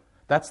commandment.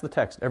 That's the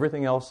text.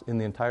 Everything else in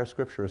the entire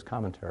Scripture is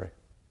commentary.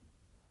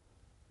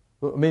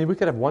 We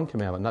could have one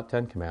commandment, not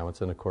 10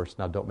 commandments, and of course,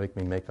 now don't make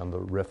me make on the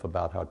riff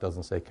about how it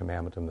doesn't say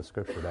commandment in the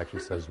Scripture. It actually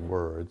says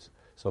words,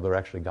 so they're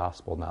actually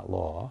gospel, not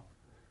law.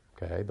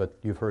 Okay, but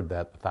you've heard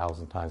that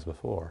 1,000 times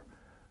before.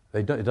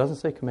 It doesn't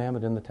say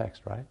commandment in the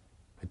text, right?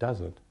 It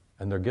doesn't.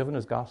 And they're given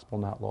as gospel,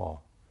 not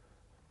law.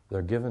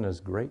 They're given as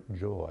great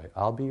joy.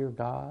 I'll be your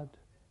God.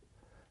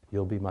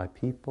 You'll be my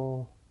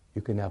people.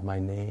 You can have my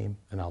name,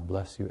 and I'll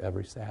bless you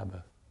every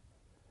Sabbath.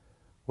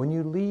 When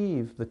you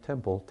leave the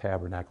temple,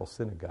 tabernacle,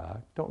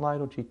 synagogue, don't lie,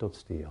 don't cheat, don't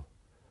steal.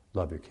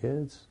 Love your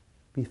kids.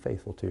 Be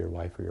faithful to your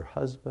wife or your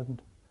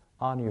husband.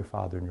 Honor your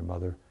father and your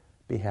mother.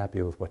 Be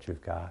happy with what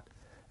you've got.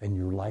 And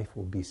your life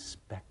will be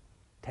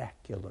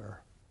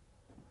spectacular.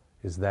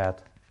 Is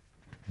that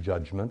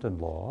judgment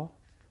and law,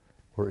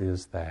 or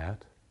is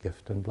that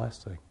gift and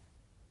blessing?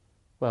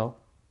 Well,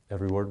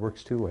 every word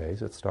works two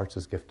ways. It starts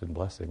as gift and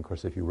blessing. Of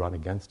course, if you run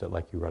against it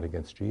like you run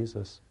against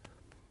Jesus,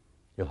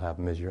 you'll have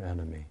him as your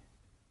enemy.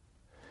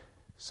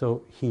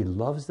 So he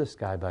loves this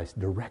guy by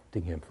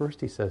directing him.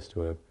 First he says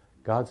to him,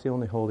 God's the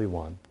only Holy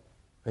One.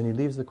 And he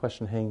leaves the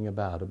question hanging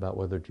about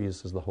whether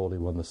Jesus is the Holy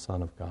One, the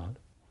Son of God.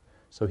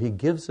 So he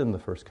gives him the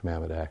first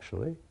commandment,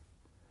 actually.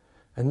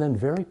 And then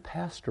very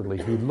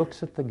pastorally, he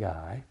looks at the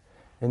guy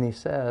and he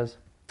says,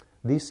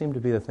 these seem to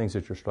be the things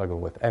that you're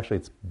struggling with. Actually,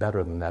 it's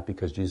better than that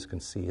because Jesus can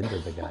see into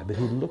the guy. But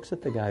he looks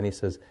at the guy and he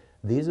says,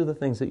 these are the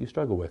things that you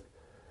struggle with.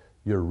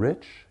 You're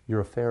rich,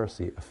 you're a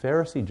Pharisee. A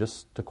Pharisee,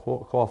 just to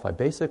qualify,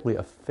 basically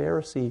a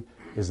Pharisee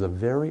is a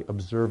very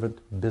observant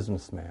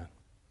businessman.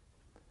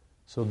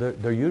 So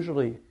they're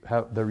usually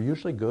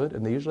good,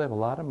 and they usually have a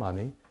lot of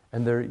money,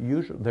 and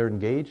they're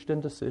engaged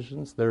in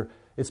decisions.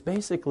 It's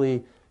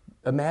basically,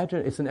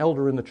 imagine it's an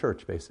elder in the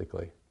church,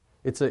 basically.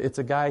 It's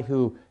a guy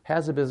who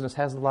has a business,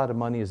 has a lot of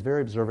money, is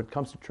very observant,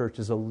 comes to church,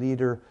 is a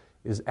leader,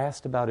 is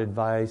asked about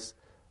advice.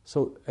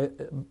 So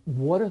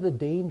what are the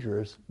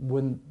dangers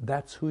when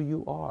that's who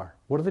you are?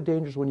 What are the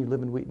dangers when you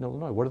live in Wheaton,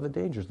 Illinois? What are the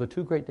dangers? The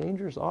two great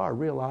dangers are,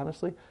 real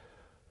honestly,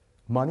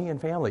 money and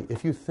family.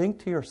 If you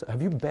think to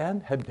yourself,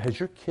 has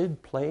your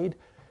kid played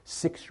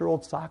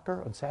 6-year-old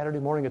soccer on Saturday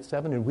morning at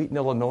 7 in Wheaton,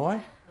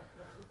 Illinois?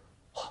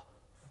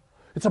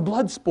 It's a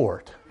blood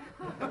sport.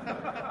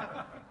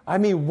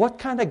 What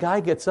kind of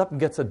guy gets up and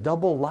gets a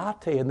double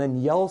latte and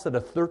then yells at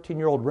a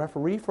 13-year-old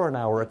referee for an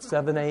hour at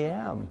 7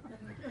 a.m.?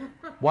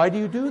 Why do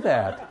you do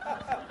that?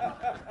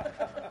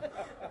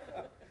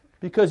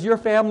 Because your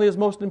family is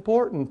most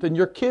important, and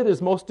your kid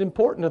is most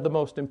important of the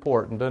most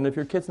important. And if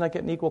your kid's not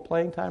getting equal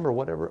playing time or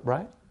whatever,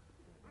 right?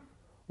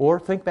 Or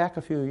think back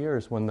a few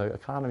years when the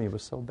economy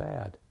was so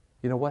bad.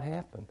 You know what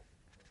happened?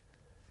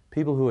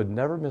 People who had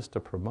never missed a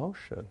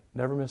promotion,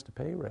 never missed a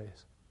pay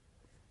raise.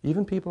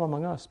 Even people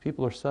among us,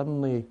 people are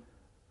suddenly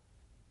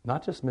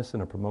not just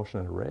missing a promotion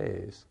and a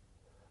raise.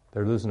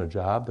 They're losing a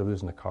job, they're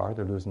losing a car,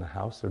 they're losing a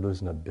house, they're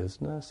losing a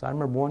business. I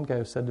remember one guy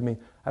who said to me,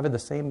 I've had the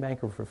same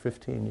banker for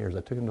 15 years.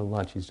 I took him to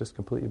lunch. He's just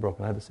completely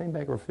broken. I had the same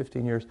banker for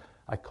 15 years.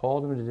 I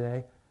called him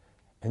today,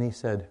 and he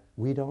said,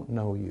 we don't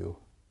know you.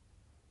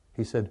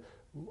 He said,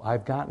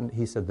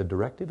 he said, the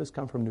directive has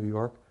come from New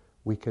York.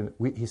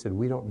 He said,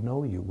 we don't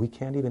know you. We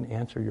can't even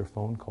answer your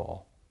phone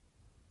call.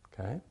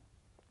 Okay?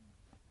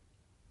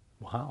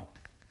 Wow.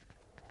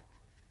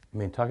 I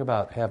mean, talk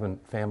about having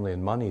family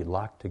and money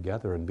locked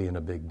together and being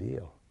a big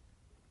deal.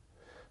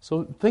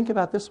 So think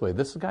about this way.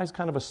 This guy's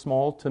kind of a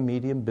small to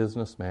medium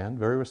businessman,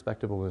 very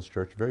respectable in his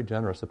church, very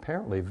generous,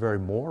 apparently very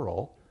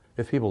moral,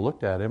 if people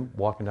looked at him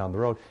walking down the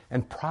road,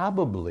 and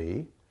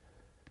probably,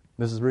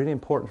 this is really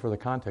important for the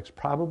context,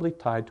 probably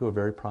tied to a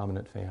very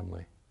prominent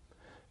family.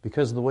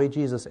 Because the way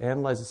Jesus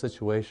analyzed the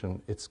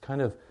situation, it's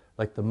kind of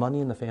like the money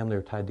and the family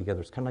are tied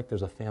together. It's kind of like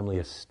there's a family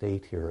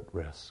estate here at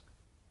risk.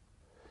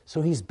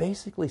 So he's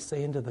basically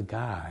saying to the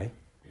guy,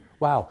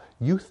 wow,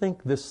 you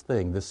think this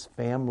thing, this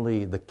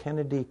family, the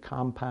Kennedy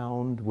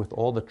compound with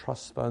all the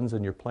trust funds,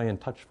 and you're playing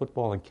touch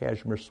football and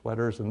cashmere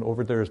sweaters, and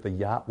over there's the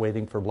yacht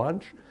waiting for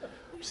lunch?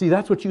 See,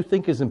 that's what you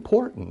think is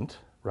important,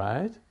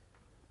 right?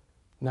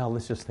 Now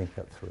let's just think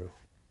that through.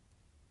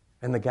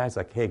 And the guy's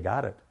like, hey,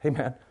 got it. Hey,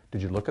 man,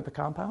 did you look at the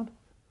compound?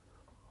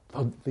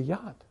 The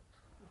yacht.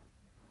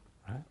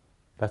 Right?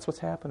 That's what's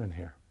happening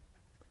here.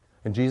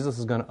 And Jesus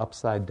is going to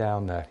upside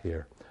down that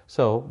here.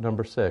 So,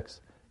 number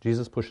 6,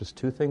 Jesus pushes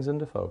 2 things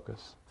into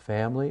focus,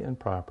 family and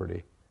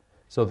property.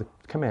 So the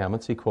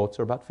commandments he quotes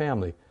are about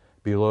family.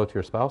 Be loyal to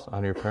your spouse,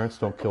 honor your parents,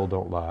 don't kill,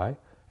 don't lie,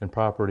 and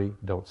property,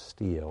 don't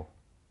steal.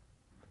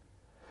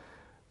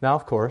 Now,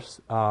 of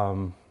course,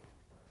 I've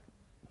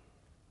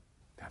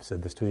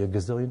said this to you a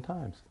gazillion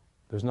times.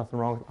 There's nothing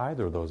wrong with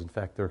either of those. In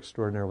fact, they're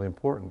extraordinarily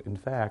important. In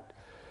fact,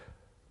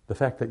 the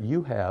fact that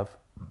you have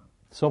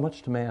so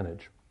much to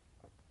manage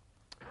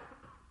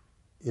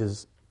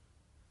is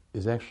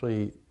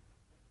actually,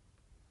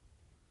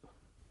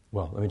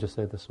 well, let me just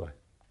say it this way.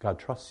 God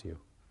trusts you.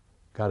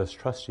 God has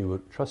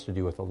trusted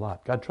you with a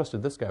lot. God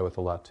trusted this guy with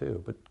a lot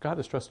too, but God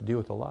has trusted you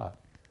with a lot.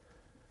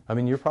 I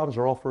mean, your problems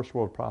are all first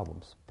world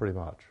problems, pretty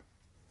much.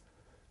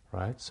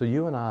 Right? So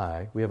you and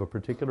I, we have a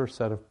particular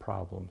set of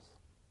problems,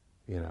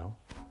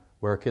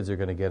 where our kids are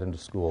going to get into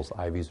schools,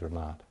 Ivies or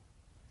not.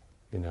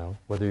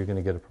 Whether you're going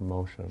to get a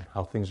promotion,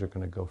 how things are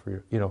going to go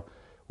for you.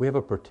 We have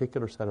a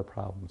particular set of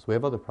problems. We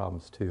have other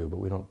problems too, but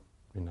we don't,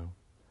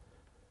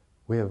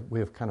 we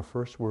have kind of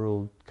first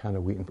world kind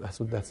of wheat and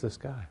that's this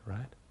guy,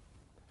 right?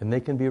 And they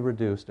can be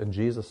reduced, and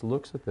Jesus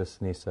looks at this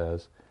and he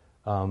says,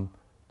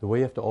 the way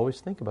you have to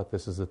always think about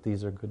this is that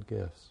these are good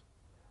gifts.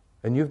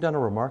 And you've done a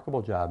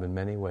remarkable job in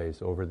many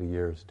ways over the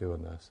years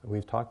doing this.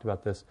 We've talked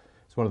about this.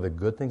 It's one of the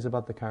good things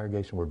about the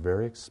congregation. We're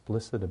very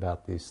explicit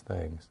about these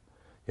things.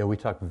 We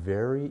talk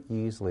very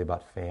easily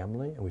about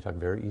family, and we talk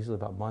very easily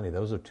about money.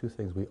 Those are 2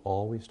 things we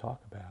always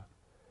talk about.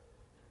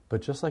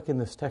 But just like in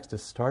this text, it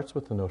starts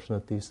with the notion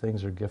that these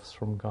things are gifts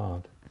from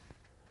God.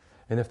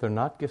 And if they're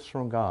not gifts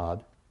from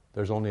God,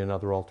 there's only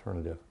another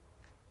alternative.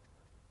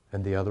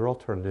 And the other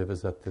alternative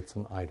is that it's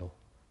an idol.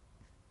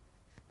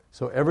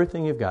 So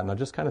everything you've got, now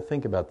just kind of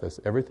think about this,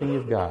 everything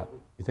you've got,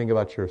 you think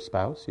about your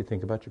spouse, you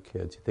think about your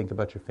kids, you think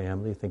about your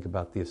family, you think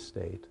about the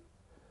estate.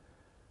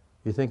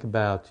 You think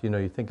about,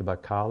 you think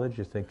about college,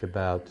 you think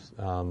about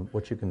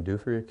what you can do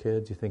for your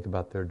kids, you think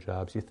about their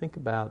jobs, you think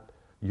about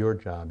your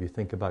job, you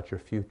think about your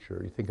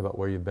future, you think about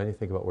where you've been, you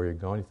think about where you're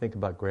going, you think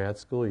about grad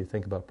school, you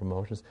think about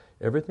promotions.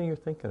 Everything you're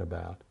thinking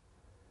about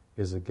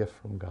is a gift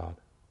from God.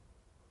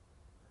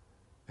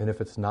 And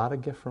if it's not a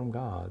gift from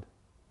God,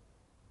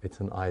 it's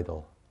an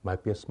idol. It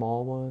might be a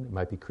small one, it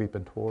might be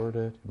creeping toward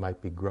it, it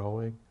might be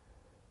growing.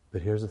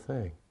 But here's the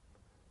thing.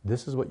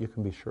 This is what you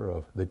can be sure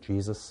of, that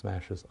Jesus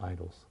smashes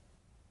idols.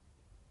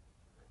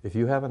 If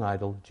you have an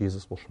idol,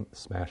 Jesus will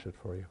smash it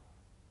for you.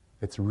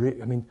 It's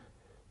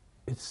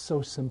it's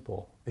so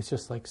simple. It's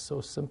just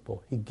so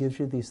simple. He gives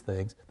you these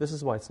things. This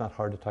is why it's not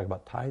hard to talk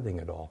about tithing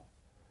at all.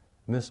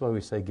 And this is why we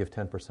say give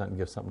 10% and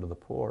give something to the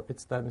poor.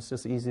 It's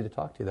just easy to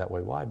talk to you that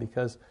way. Why?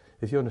 Because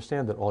if you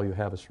understand that all you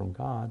have is from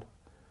God,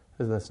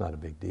 that's not a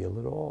big deal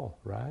at all,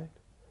 right?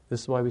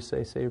 This is why we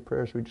say your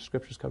prayers, read your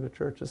scriptures, come to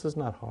church. This is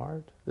not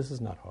hard. This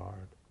is not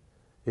hard.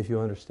 If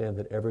you understand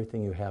that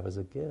everything you have is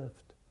a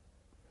gift.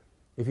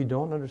 If you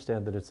don't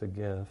understand that it's a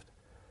gift,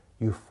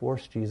 you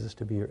force Jesus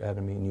to be your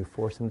enemy and you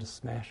force him to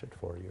smash it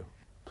for you.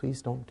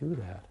 Please don't do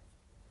that,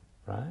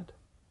 right?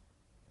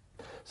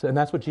 So, and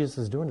that's what Jesus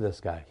is doing to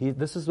this guy.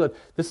 This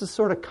is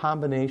sort of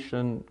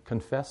combination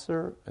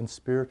confessor and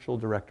spiritual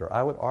director.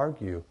 I would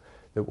argue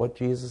that what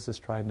Jesus is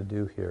trying to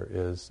do here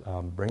is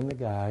bring the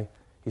guy.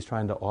 He's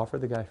trying to offer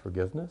the guy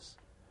forgiveness,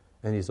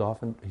 and he's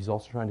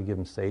also trying to give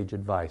him sage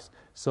advice.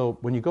 So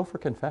when you go for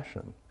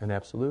confession and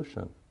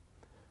absolution,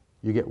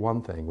 you get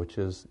one thing, which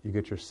is you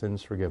get your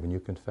sins forgiven. You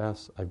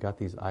confess, I've got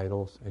these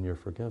idols, and you're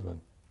forgiven.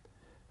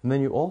 And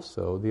then you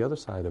also, the other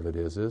side of it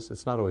is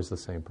it's not always the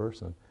same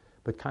person,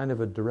 but kind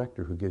of a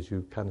director who gives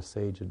you kind of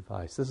sage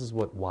advice. This is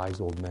what wise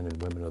old men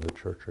and women of the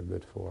church are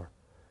good for.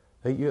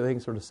 They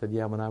sort of said,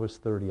 yeah, when I was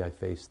 30, I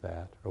faced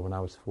that. Or when I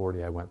was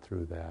 40, I went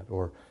through that.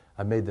 Or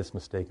I made this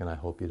mistake, and I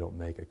hope you don't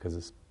make it because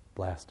it's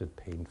blasted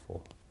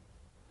painful.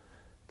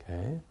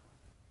 Okay?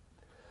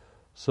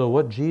 So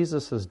what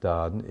Jesus has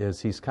done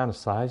is he's kind of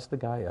sized the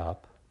guy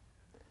up,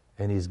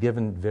 And he's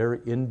given very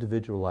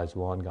individualized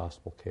law and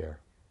gospel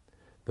care.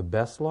 The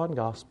best law and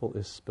gospel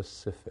is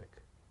specific.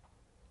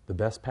 The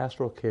best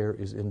pastoral care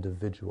is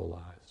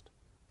individualized.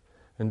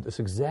 And that's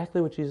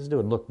exactly what Jesus is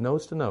doing. Look,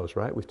 nose to nose,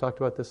 right? We've talked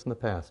about this in the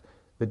past.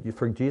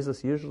 For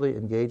Jesus usually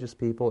engages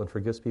people and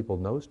forgives people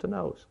nose to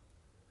nose,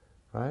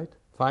 right?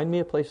 Find me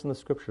a place in the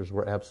Scriptures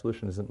where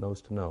absolution isn't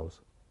nose to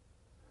nose.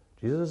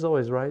 Jesus is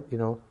always right,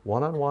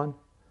 one-on-one.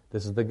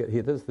 This is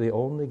the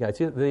only guy.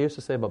 See, they used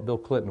to say about Bill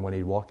Clinton when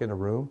he'd walk in a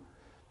room,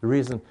 the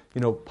reason,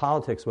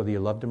 politics, whether you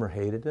loved him or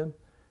hated him,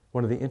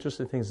 one of the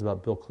interesting things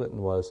about Bill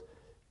Clinton was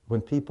when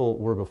people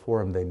were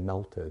before him, they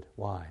melted.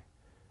 Why?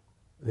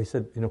 They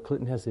said,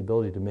 Clinton has the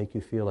ability to make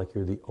you feel like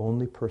you're the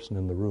only person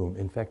in the room.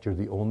 In fact, you're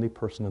the only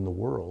person in the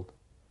world.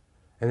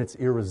 And it's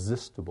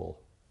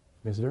irresistible.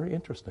 It's very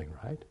interesting,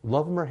 right?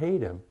 Love him or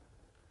hate him.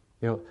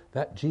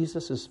 That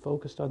Jesus is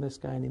focused on this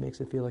guy and he makes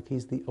it feel like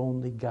he's the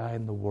only guy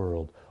in the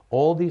world.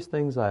 All these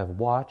things I have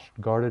watched,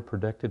 guarded,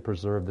 protected,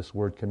 preserved. This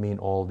word can mean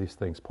all these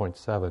things. Point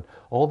 7.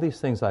 All these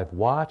things I've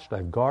watched,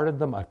 I've guarded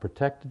them, I've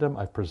protected them,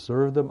 I've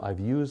preserved them, I've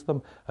used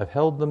them, I've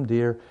held them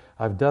dear.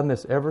 I've done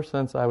this ever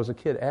since I was a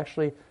kid.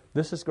 Actually,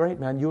 this is great,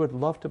 man. You would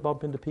love to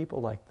bump into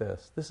people like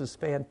this. This is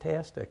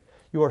fantastic.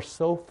 You are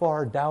so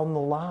far down the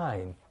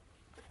line.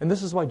 And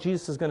this is why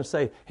Jesus is going to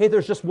say, hey,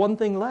 there's just one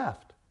thing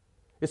left.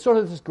 It's sort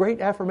of this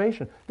great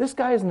affirmation. This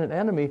guy isn't an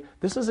enemy.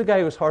 This is a guy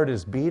whose heart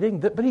is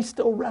beating, but he's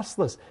still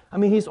restless. I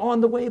mean, he's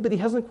on the way, but he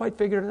hasn't quite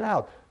figured it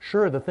out.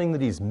 Sure, the thing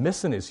that he's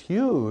missing is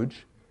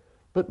huge,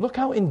 but look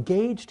how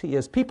engaged he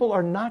is. People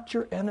are not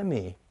your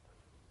enemy.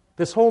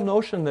 This whole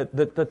notion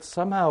that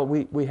somehow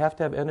we have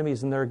to have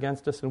enemies and they're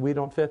against us and we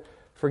don't fit,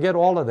 forget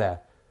all of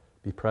that.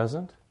 Be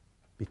present,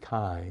 be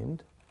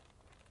kind,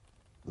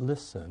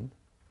 listen,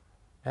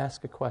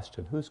 ask a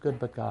question. Who's good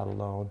but God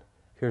alone?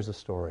 Here's a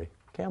story.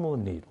 Camel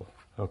and needle.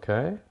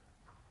 Okay?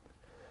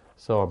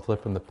 So I'm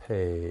flipping the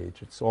page.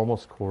 It's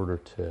almost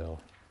quarter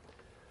till.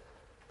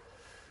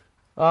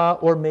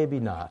 Or maybe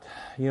not.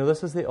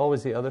 This is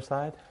always the other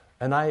side.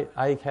 And I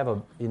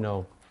have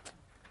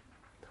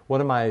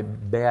one of my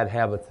bad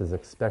habits is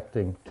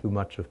expecting too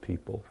much of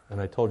people.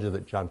 And I told you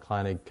that John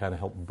Kleinig kind of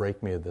helped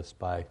break me of this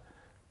by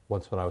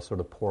once when I was sort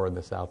of pouring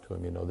this out to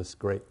him, this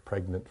great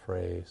pregnant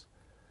phrase,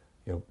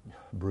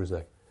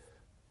 Bruzek.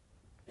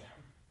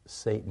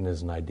 Satan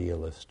is an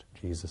idealist.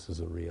 Jesus is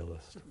a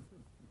realist.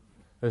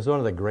 It's one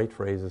of the great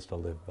phrases to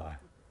live by.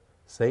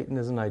 Satan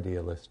is an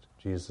idealist.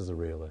 Jesus is a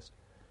realist.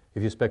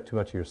 If you expect too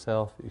much of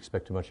yourself, you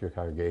expect too much of your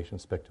congregation,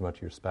 expect too much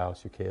of your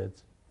spouse, your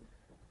kids.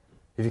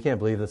 If you can't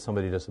believe that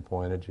somebody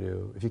disappointed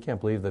you, if you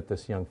can't believe that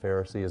this young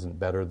Pharisee isn't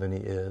better than he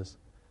is,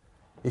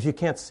 if you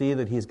can't see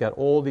that he's got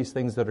all these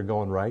things that are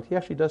going right, he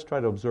actually does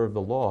try to observe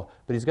the law,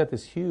 but he's got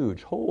this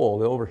huge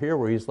hole over here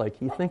where he's like,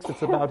 he thinks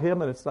it's about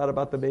him and it's not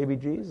about the baby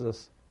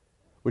Jesus.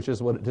 Which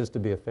is what it is to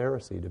be a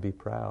Pharisee, to be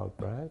proud,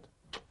 right?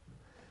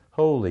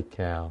 Holy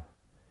cow.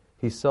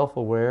 He's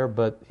self-aware,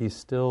 but he's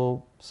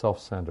still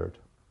self-centered.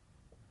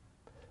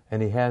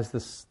 And he has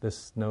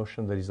this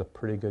notion that he's a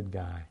pretty good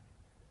guy.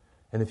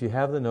 And if you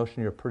have the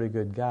notion you're a pretty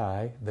good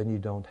guy, then you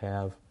don't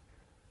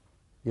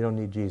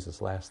need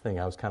Jesus. Last thing,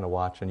 I was kind of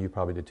watching, you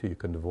probably did too, you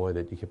couldn't avoid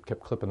it. You kept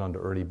clipping onto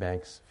Ernie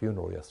Banks'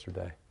 funeral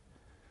yesterday.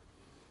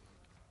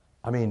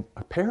 I mean,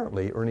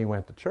 apparently Ernie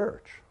went to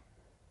church.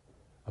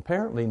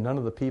 Apparently, none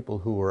of the people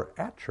who were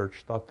at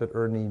church thought that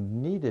Ernie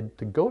needed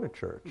to go to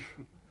church.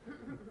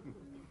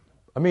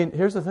 I mean,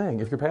 here's the thing.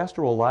 If your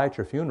pastor will lie at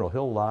your funeral,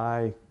 he'll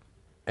lie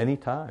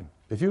anytime.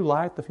 If you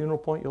lie at the funeral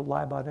point, you'll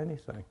lie about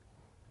anything.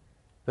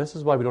 This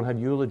is why we don't have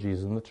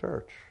eulogies in the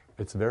church.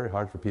 It's very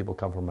hard for people to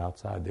come from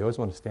outside. They always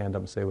want to stand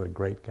up and say what a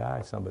great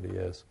guy somebody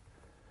is.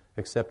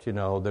 Except,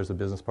 there's a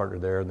business partner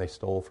there and they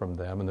stole from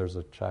them, and there's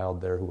a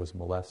child there who was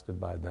molested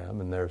by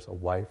them, and there's a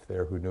wife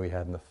there who knew he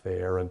had an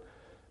affair,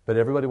 but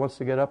everybody wants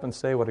to get up and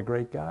say what a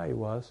great guy he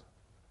was.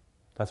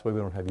 That's why we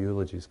don't have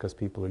eulogies, because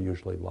people are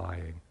usually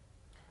lying.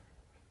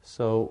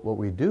 So what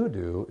we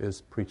do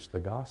is preach the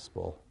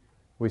gospel.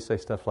 We say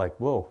stuff like,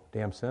 whoa,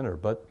 damn sinner,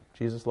 but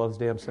Jesus loves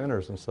damn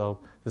sinners, and so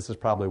this is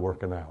probably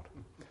working out.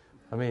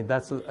 I mean,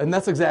 that's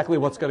exactly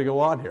what's going to go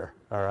on here,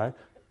 all right?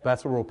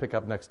 That's where we'll pick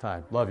up next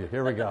time. Love you.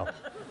 Here we go.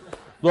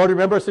 Lord,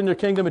 remember us in your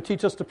kingdom and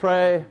teach us to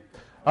pray.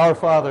 Our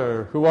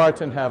Father, who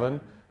art in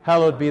heaven,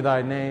 hallowed be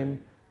thy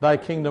name. Thy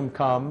kingdom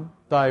come,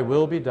 thy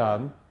will be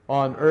done,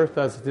 on earth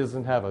as it is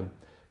in heaven.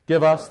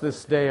 Give us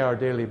this day our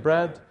daily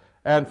bread,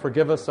 and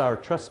forgive us our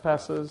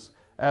trespasses,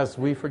 as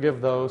we forgive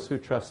those who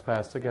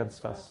trespass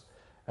against us.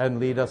 And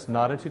lead us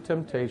not into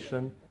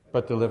temptation,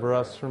 but deliver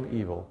us from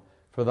evil.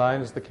 For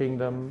thine is the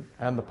kingdom,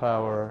 and the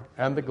power,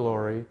 and the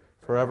glory,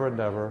 forever and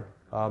ever.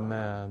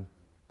 Amen.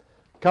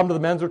 Come to the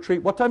men's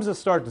retreat. What time does it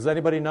start? Does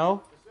anybody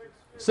know?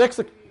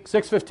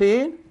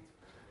 6:15?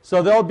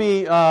 So there'll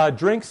be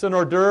drinks and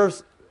hors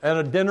d'oeuvres and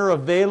a dinner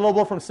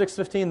available from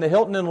 6:15, the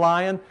Hilton in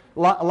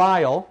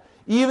Lisle.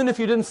 Even if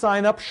you didn't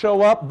sign up,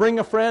 show up. Bring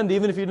a friend.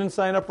 Even if you didn't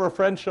sign up for a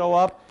friend, show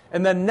up.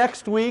 And then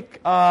next week,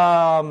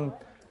 no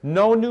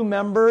new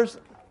members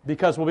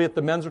because we'll be at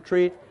the men's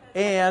retreat.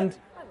 And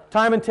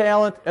Time and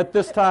Talent at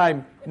this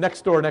time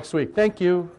next door next week. Thank you.